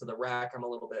significance to the wreck. I'm a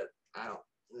little bit, I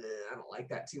don't like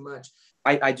that too much.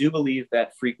 I do believe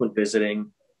that frequent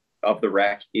visiting of the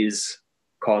wreck is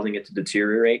causing it to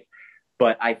deteriorate,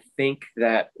 but I think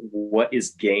that what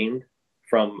is gained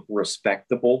from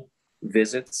respectable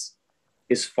visits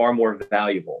is far more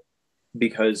valuable,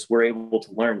 because we're able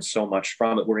to learn so much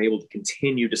from it. We're able to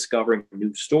continue discovering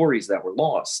new stories that were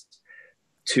lost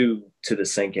to the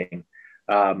sinking.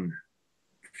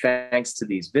 Thanks to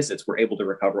these visits, we're able to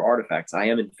recover artifacts. I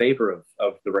am in favor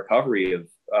of the recovery of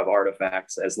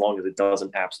artifacts, as long as it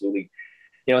doesn't absolutely,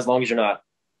 as long as you're not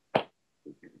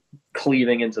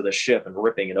cleaving into the ship and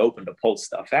ripping it open to pull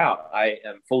stuff out. I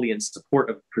am fully in support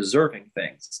of preserving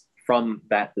things from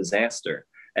that disaster,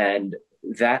 and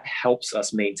that helps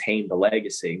us maintain the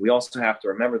legacy. We also have to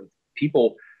remember that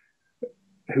people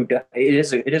who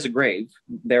it is a grave.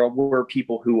 There were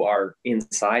people who are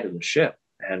inside of the ship,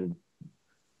 and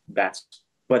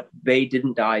but they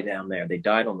didn't die down there. They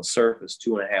died on the surface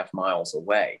 2.5 miles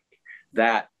away.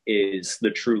 That is the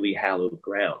truly hallowed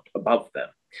ground above them.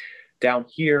 Down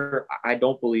here, I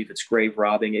don't believe it's grave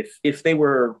robbing. If they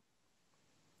were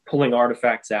pulling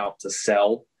artifacts out to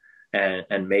sell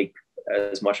and make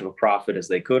as much of a profit as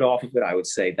they could off of it, I would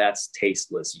say that's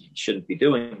tasteless. You shouldn't be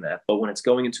doing that. But when it's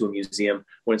going into a museum,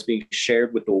 when it's being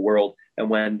shared with the world, and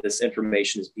when this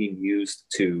information is being used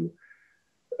to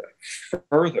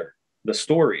further the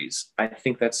stories, I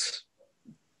think that's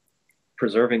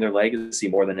preserving their legacy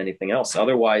more than anything else.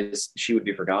 Otherwise, she would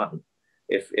be forgotten.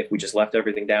 If we just left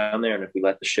everything down there, and if we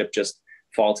let the ship just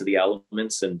fall to the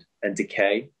elements and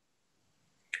decay,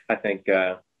 I think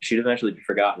she'd eventually be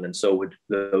forgotten, and so would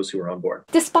those who were on board.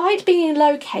 Despite being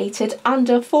located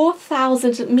under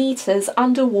 4,000 meters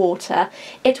underwater,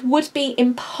 it would be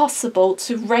impossible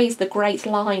to raise the great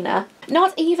liner.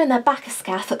 Not even a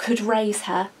backescath could raise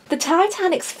her. The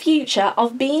Titanic's future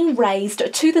of being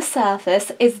raised to the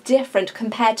surface is different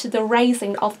compared to the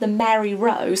raising of the Mary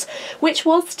Rose, which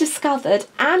was discovered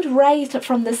and raised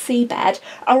from the seabed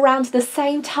around the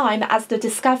same time as the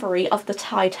discovery of the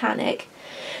Titanic.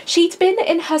 She'd been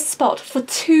in her spot for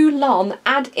too long,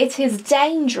 and it is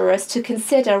dangerous to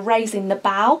consider raising the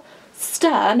bow,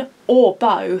 stern, or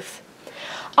both.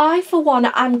 I, for one,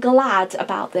 am glad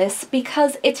about this,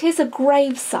 because it is a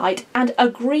gravesite, and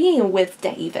agreeing with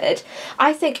David,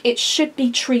 I think it should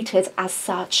be treated as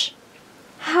such.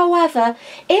 However,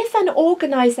 if an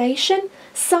organisation,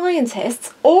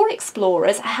 scientists or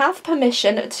explorers have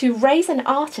permission to raise an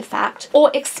artefact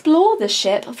or explore the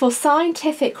ship for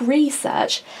scientific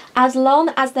research, as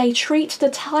long as they treat the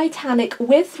Titanic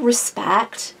with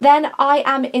respect, then I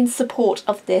am in support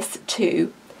of this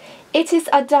too. It is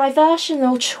a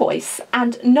diversional choice,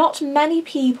 and not many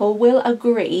people will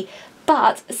agree,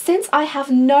 but since I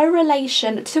have no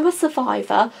relation to a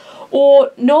survivor,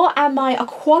 nor am I a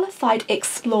qualified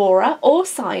explorer or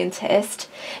scientist,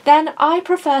 then I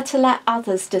prefer to let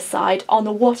others decide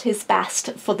on what is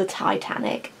best for the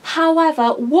Titanic.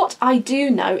 However, what I do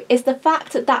know is the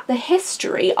fact that the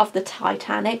history of the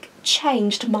Titanic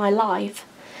changed my life.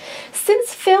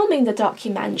 Since filming the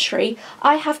documentary,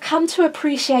 I have come to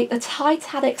appreciate the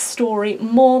Titanic story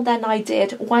more than I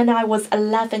did when I was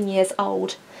 11 years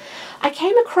old. I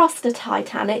came across the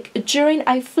Titanic during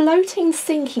a floating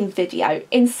sinking video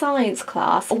in science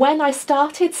class when I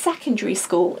started secondary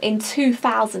school in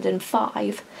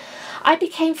 2005. I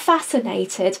became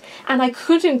fascinated, and I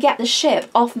couldn't get the ship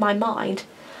off my mind.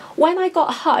 When I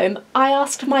got home, I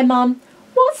asked my mum,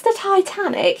 "What's the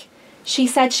Titanic?" She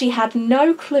said she had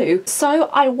no clue,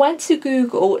 so I went to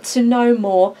Google to know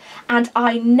more, and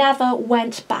I never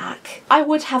went back. I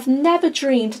would have never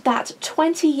dreamed that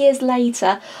 20 years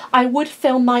later I would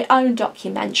film my own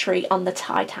documentary on the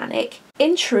Titanic.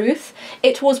 In truth,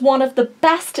 it was one of the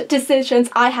best decisions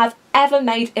I have ever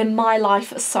made in my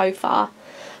life so far.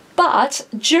 But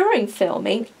during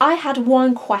filming, I had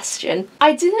one question.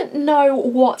 I didn't know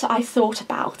what I thought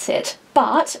about it,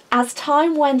 but as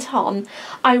time went on,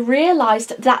 I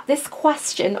realised that this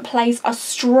question plays a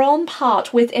strong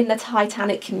part within the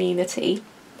Titanic community.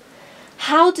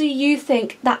 How do you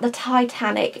think that the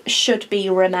Titanic should be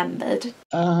remembered?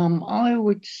 I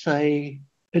would say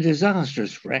a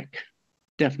disastrous wreck,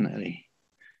 definitely,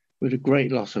 with a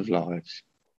great loss of lives.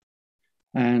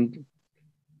 And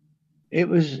it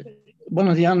was one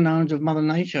of the unknowns of Mother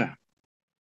Nature.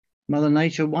 Mother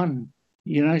Nature won.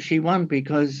 You know, she won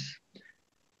because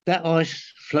that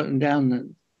ice floating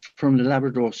down from the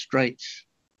Labrador Straits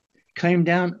came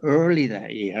down early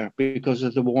that year because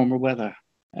of the warmer weather.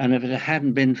 And if it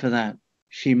hadn't been for that,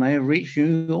 she may have reached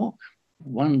New York,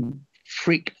 one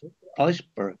freak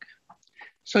iceberg.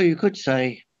 So you could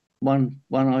say one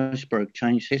iceberg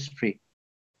changed history.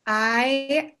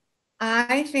 I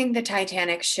think the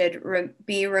Titanic should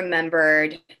be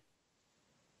remembered,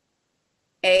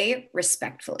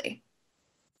 respectfully.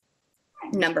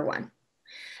 Number one.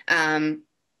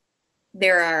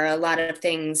 There are a lot of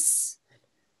things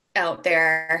out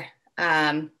there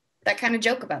that kind of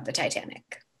joke about the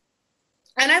Titanic.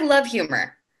 And I love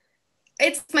humor.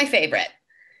 It's my favorite.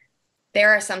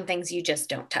 There are some things you just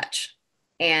don't touch.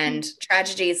 And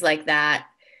tragedies like that,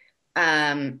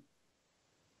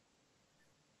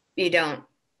 you don't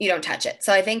touch it.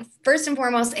 So I think first and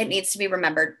foremost, it needs to be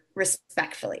remembered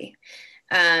respectfully.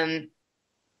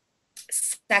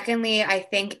 Secondly, I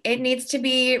think it needs to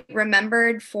be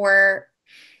remembered for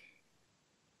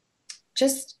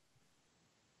just,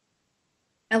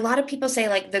 a lot of people say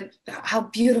like how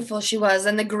beautiful she was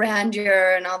and the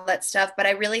grandeur and all that stuff, but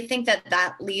I really think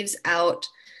that leaves out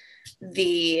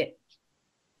the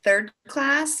third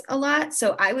class a lot.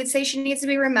 So I would say she needs to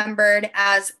be remembered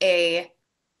as a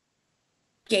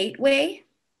gateway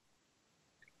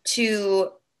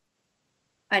to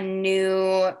a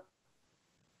new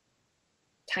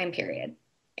time period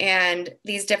and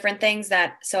these different things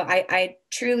so I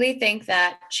truly think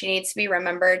that she needs to be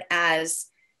remembered as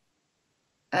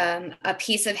a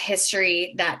piece of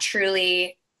history that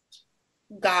truly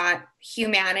got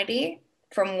humanity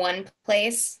from one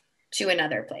place to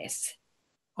another place.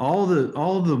 All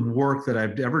the work that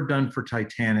I've ever done for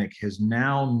Titanic has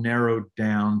now narrowed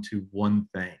down to one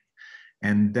thing,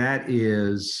 and that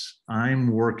is I'm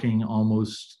working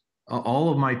almost all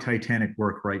of my Titanic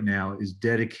work right now is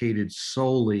dedicated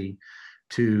solely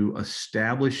to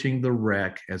establishing the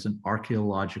wreck as an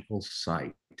archaeological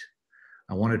site.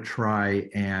 I want to try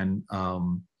and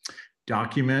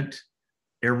document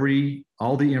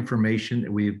all the information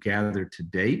that we have gathered to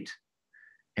date,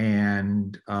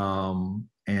 and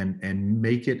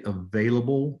make it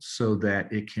available so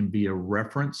that it can be a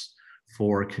reference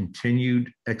for continued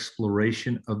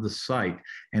exploration of the site.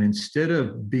 And instead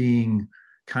of being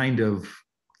kind of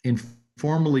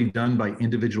informally done by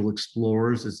individual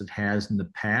explorers as it has in the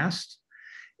past,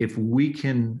 if we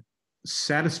can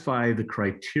satisfy the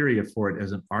criteria for it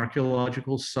as an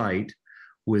archaeological site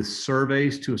with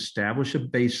surveys to establish a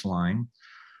baseline,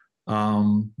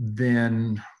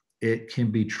 then it can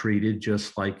be treated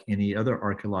just like any other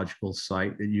archaeological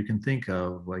site that you can think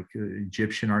of, like an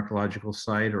Egyptian archaeological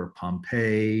site or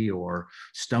Pompeii or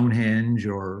Stonehenge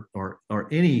or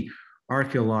any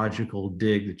archaeological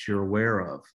dig that you're aware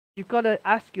of. You've got to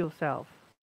ask yourself,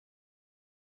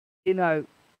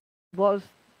 was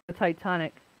the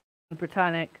Titanic, the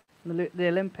Britannic, the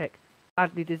Olympic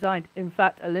badly designed? In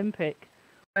fact, Olympic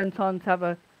went on to have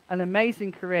an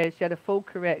amazing career. She had a full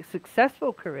career, a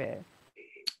successful career.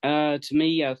 To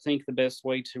me, I think the best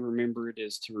way to remember it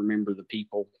is to remember the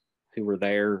people who were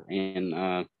there,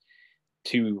 and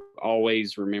to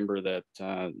always remember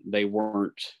that they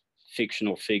weren't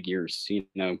fictional figures.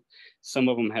 Some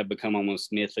of them have become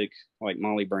almost mythic, like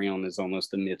Molly Brown is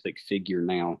almost a mythic figure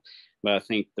now. But I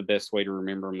think the best way to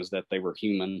remember them is that they were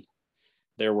human.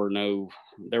 There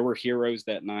were heroes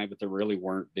that night, but there really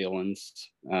weren't villains.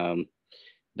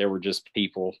 There were just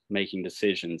people making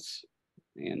decisions.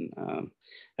 And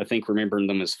I think remembering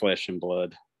them as flesh and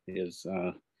blood is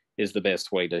the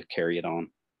best way to carry it on.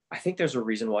 I think there's a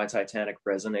reason why Titanic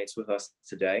resonates with us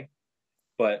today,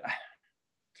 but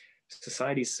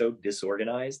society's so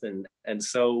disorganized and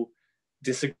so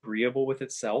disagreeable with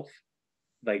itself.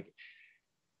 Like,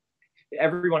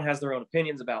 everyone has their own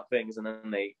opinions about things, and then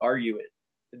they argue it,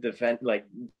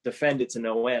 defend it to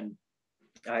no end.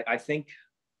 I think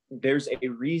there's a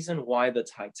reason why the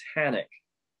Titanic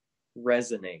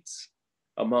resonates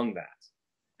among that,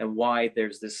 and why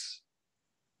there's this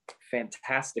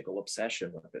fantastical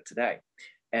obsession with it today.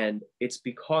 And it's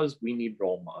because we need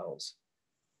role models.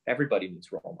 Everybody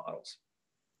needs role models.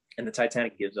 And the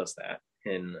Titanic gives us that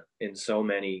in so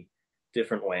many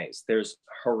different ways. There's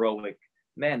heroic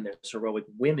men, there's heroic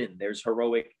women, there's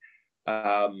heroic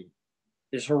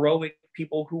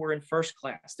people who were in first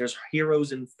class, there's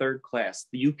heroes in third class.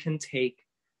 You can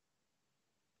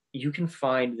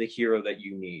find the hero that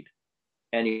you need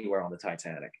anywhere on the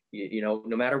Titanic. You know,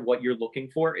 no matter what you're looking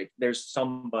for, there's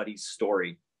somebody's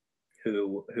story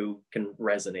who can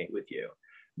resonate with you.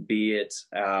 Be it,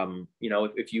 you know,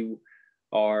 if you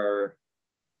are,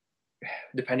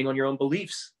 depending on your own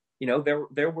beliefs, you know,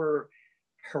 there were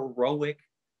heroic,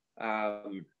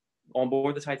 on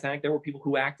board the Titanic, there were people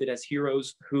who acted as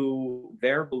heroes who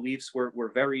their beliefs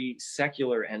were very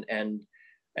secular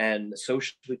and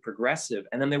socially progressive.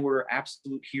 And then there were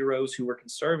absolute heroes who were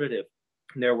conservative.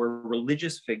 There were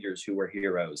religious figures who were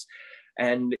heroes.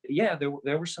 And yeah,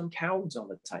 there were some cowards on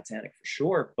the Titanic for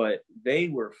sure, but they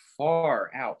were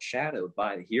far outshadowed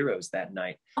by the heroes that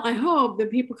night. I hope that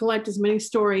people collect as many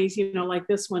stories, you know, like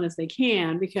this one as they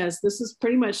can, because this is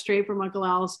pretty much straight from Uncle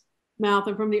Al's mouth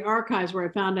and from the archives, where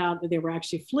I found out that they were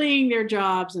actually fleeing their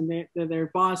jobs, and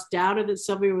their boss doubted that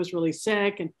Sylvia was really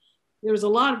sick. And there was a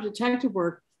lot of detective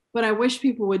work, but I wish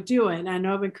people would do it. And I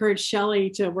know I've encouraged Shelley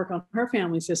to work on her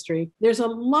family's history. There's a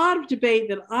lot of debate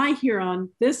that I hear on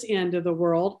this end of the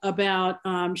world about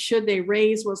should they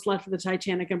raise what's left of the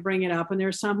Titanic and bring it up? And there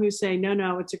are some who say,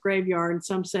 no, it's a graveyard. And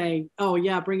some say, oh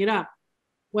yeah, bring it up.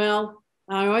 Well,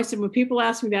 I always say, when people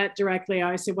ask me that directly, I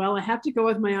always say, well, I have to go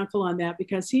with my uncle on that,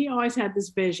 because he always had this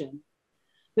vision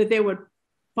that they would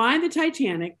find the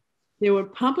Titanic, they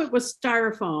would pump it with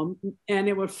styrofoam, and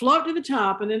it would float to the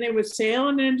top, and then they would sail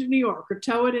it into New York or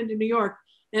tow it into New York.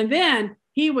 And then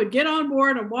he would get on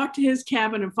board and walk to his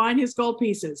cabin and find his gold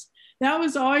pieces. That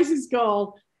was always his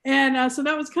goal. And so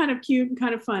that was kind of cute and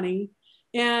kind of funny.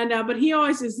 And but he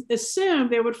always assumed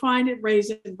they would find it,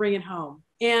 raise it, and bring it home.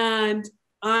 And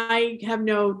I have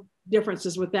no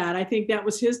differences with that. I think that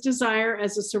was his desire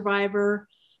as a survivor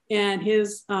and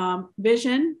his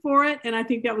vision for it. And I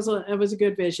think that was a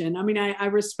good vision. I mean, I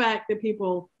respect that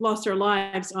people lost their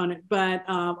lives on it, but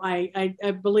I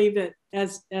believe that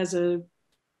as the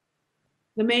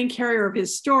main carrier of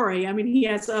his story, I mean, he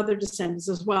has other descendants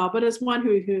as well, but as one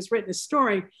who has written his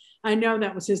story, I know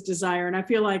that was his desire. And I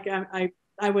feel like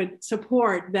I would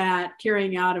support that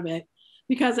carrying out of it,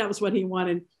 because that was what he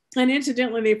wanted. And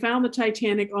incidentally, they found the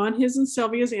Titanic on his and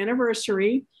Sylvia's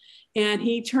anniversary. And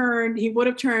he would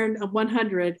have turned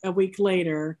 100 a week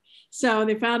later. So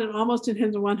they found it almost in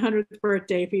his 100th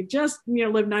birthday. If he just,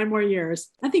 lived 9 more years,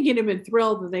 I think he'd have been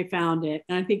thrilled that they found it.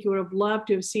 And I think he would have loved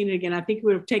to have seen it again. I think he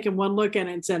would have taken one look at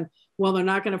it and said, well, they're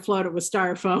not going to float it with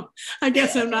styrofoam. I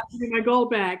guess I'm not getting my gold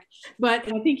back. But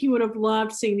I think he would have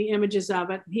loved seeing the images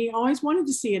of it. He always wanted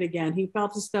to see it again. He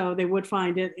felt as though they would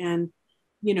find it, and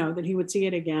that he would see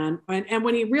it again. And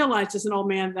when he realized as an old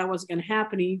man that wasn't going to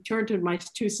happen, he turned to my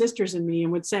 2 sisters and me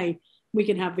and would say, we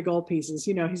can have the gold pieces.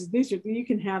 He said, you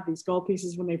can have these gold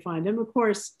pieces when they find them. Of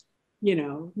course,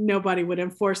 nobody would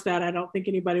enforce that. I don't think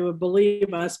anybody would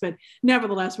believe us, but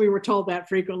nevertheless, we were told that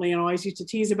frequently and always used to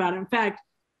tease about it. In fact,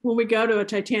 when we go to a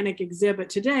Titanic exhibit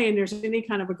today and there's any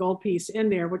kind of a gold piece in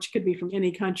there, which could be from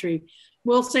any country,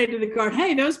 we'll say to the guard,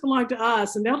 hey, those belong to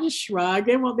us. And they'll just shrug.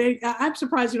 I'm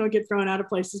surprised we don't get thrown out of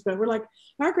places, but we're like,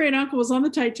 our great uncle was on the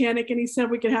Titanic and he said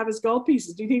we could have his gold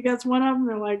pieces. Do you think that's one of them?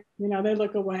 They're like, they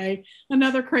look away.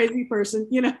 Another crazy person,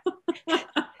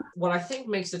 What I think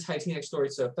makes the Titanic story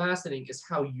so fascinating is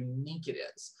how unique it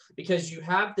is, because you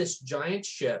have this giant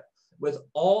ship with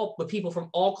people from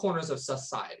all corners of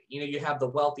society. You have the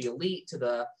wealthy elite to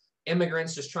the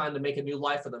immigrants just trying to make a new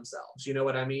life for themselves. You know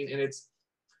what I mean? And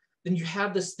then you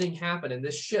have this thing happen, and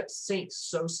this ship sinks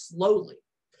so slowly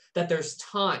that there's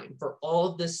time for all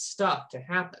of this stuff to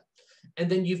happen.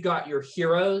 And then you've got your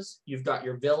heroes, you've got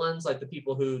your villains, like the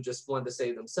people who just wanted to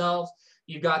save themselves.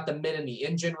 You've got the men in the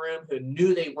engine room who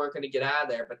knew they weren't going to get out of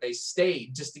there, but they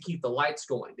stayed just to keep the lights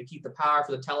going, to keep the power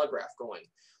for the telegraph going.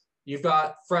 You've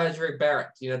got Frederick Barrett,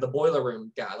 the boiler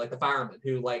room guy, like the fireman,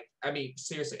 who,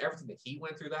 seriously, everything that he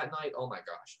went through that night, oh my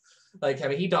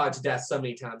gosh. He dodged death so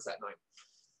many times that night.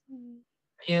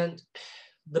 And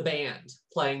the band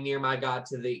playing Near My God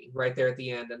to Thee right there at the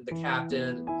end, and the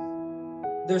captain.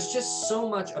 There's just so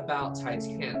much about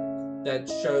Titanic that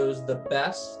shows the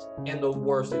best and the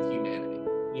worst of humanity.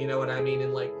 You know what I mean?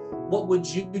 And what would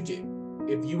you do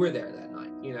if you were there that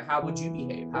night? How would you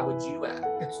behave? How would you act?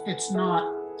 It's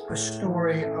not a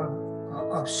story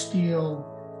of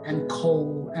steel and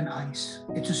coal and ice.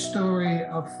 It's a story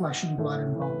of flesh and blood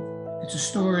and bone. It's a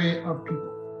story of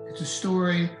people. It's a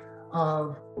story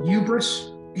of hubris,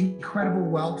 incredible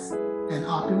wealth and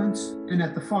opulence, and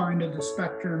at the far end of the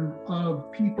spectrum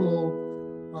of people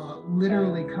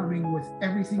literally coming with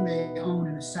everything they own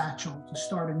in a satchel to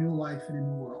start a new life in a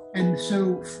new world. And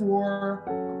so for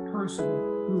a person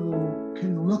who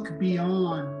can look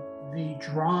beyond the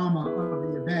drama of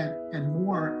the event and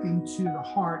more into the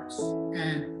hearts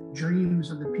and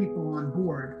dreams of the people on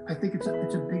board, I think it's a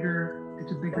bigger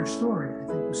story. I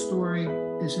think the story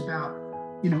is about,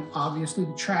 obviously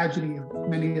the tragedy of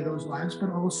many of those lives, but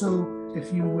also,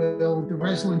 if you will, the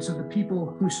resilience of the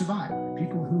people who survived, the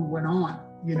people who went on,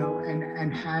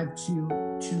 and had to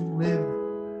live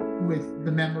with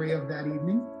the memory of that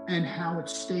evening and how it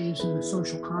stays in the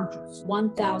social conscious.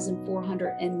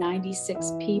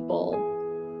 1,496 people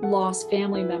lost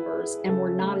family members and were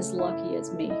not as lucky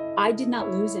as me. I did not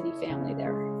lose any family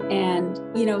there. And,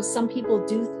 some people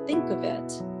do think of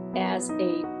it as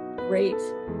a grave,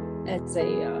 as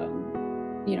a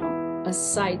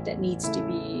site that needs to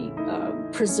be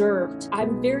preserved.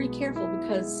 I'm very careful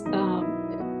because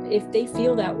if they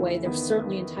feel that way, they're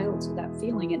certainly entitled to that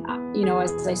feeling. And,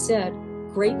 as I said,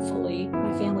 gratefully,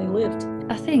 my family lived.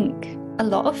 I think a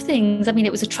lot of things,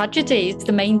 it was a tragedy. It's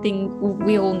the main thing,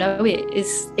 we all know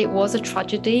it was a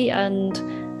tragedy, and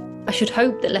I should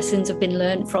hope that lessons have been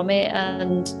learned from it.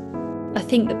 And I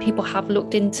think that people have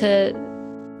looked into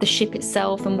the ship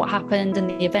itself and what happened and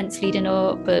the events leading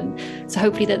up, and so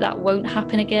hopefully that won't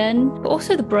happen again. But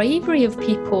also the bravery of the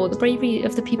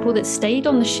people that stayed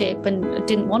on the ship and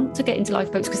didn't want to get into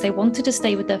lifeboats because they wanted to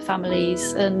stay with their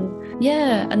families, and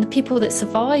the people that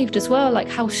survived as well, like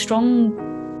how strong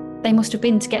they must have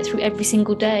been to get through every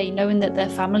single day knowing that their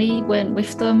family weren't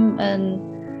with them, and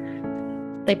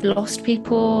they've lost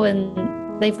people, and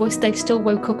they've still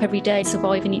woke up every day,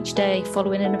 surviving each day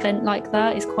following an event like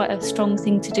that is quite a strong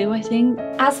thing to do, I think.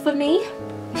 As for me,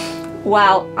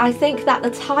 well, I think that the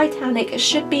Titanic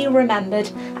should be remembered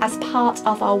as part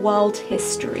of our world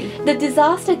history. The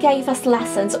disaster gave us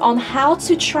lessons on how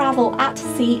to travel at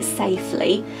sea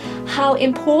safely, how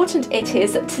important it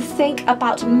is to think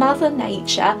about Mother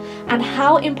Nature, and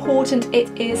how important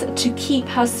it is to keep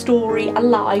her story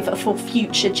alive for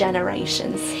future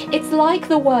generations. It's like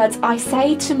the words I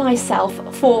say to myself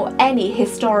for any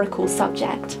historical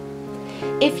subject.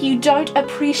 If you don't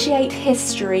appreciate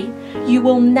history, you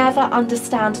will never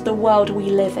understand the world we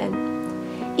live in,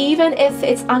 even if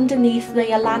it's underneath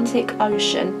the Atlantic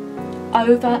Ocean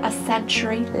over a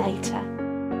century later.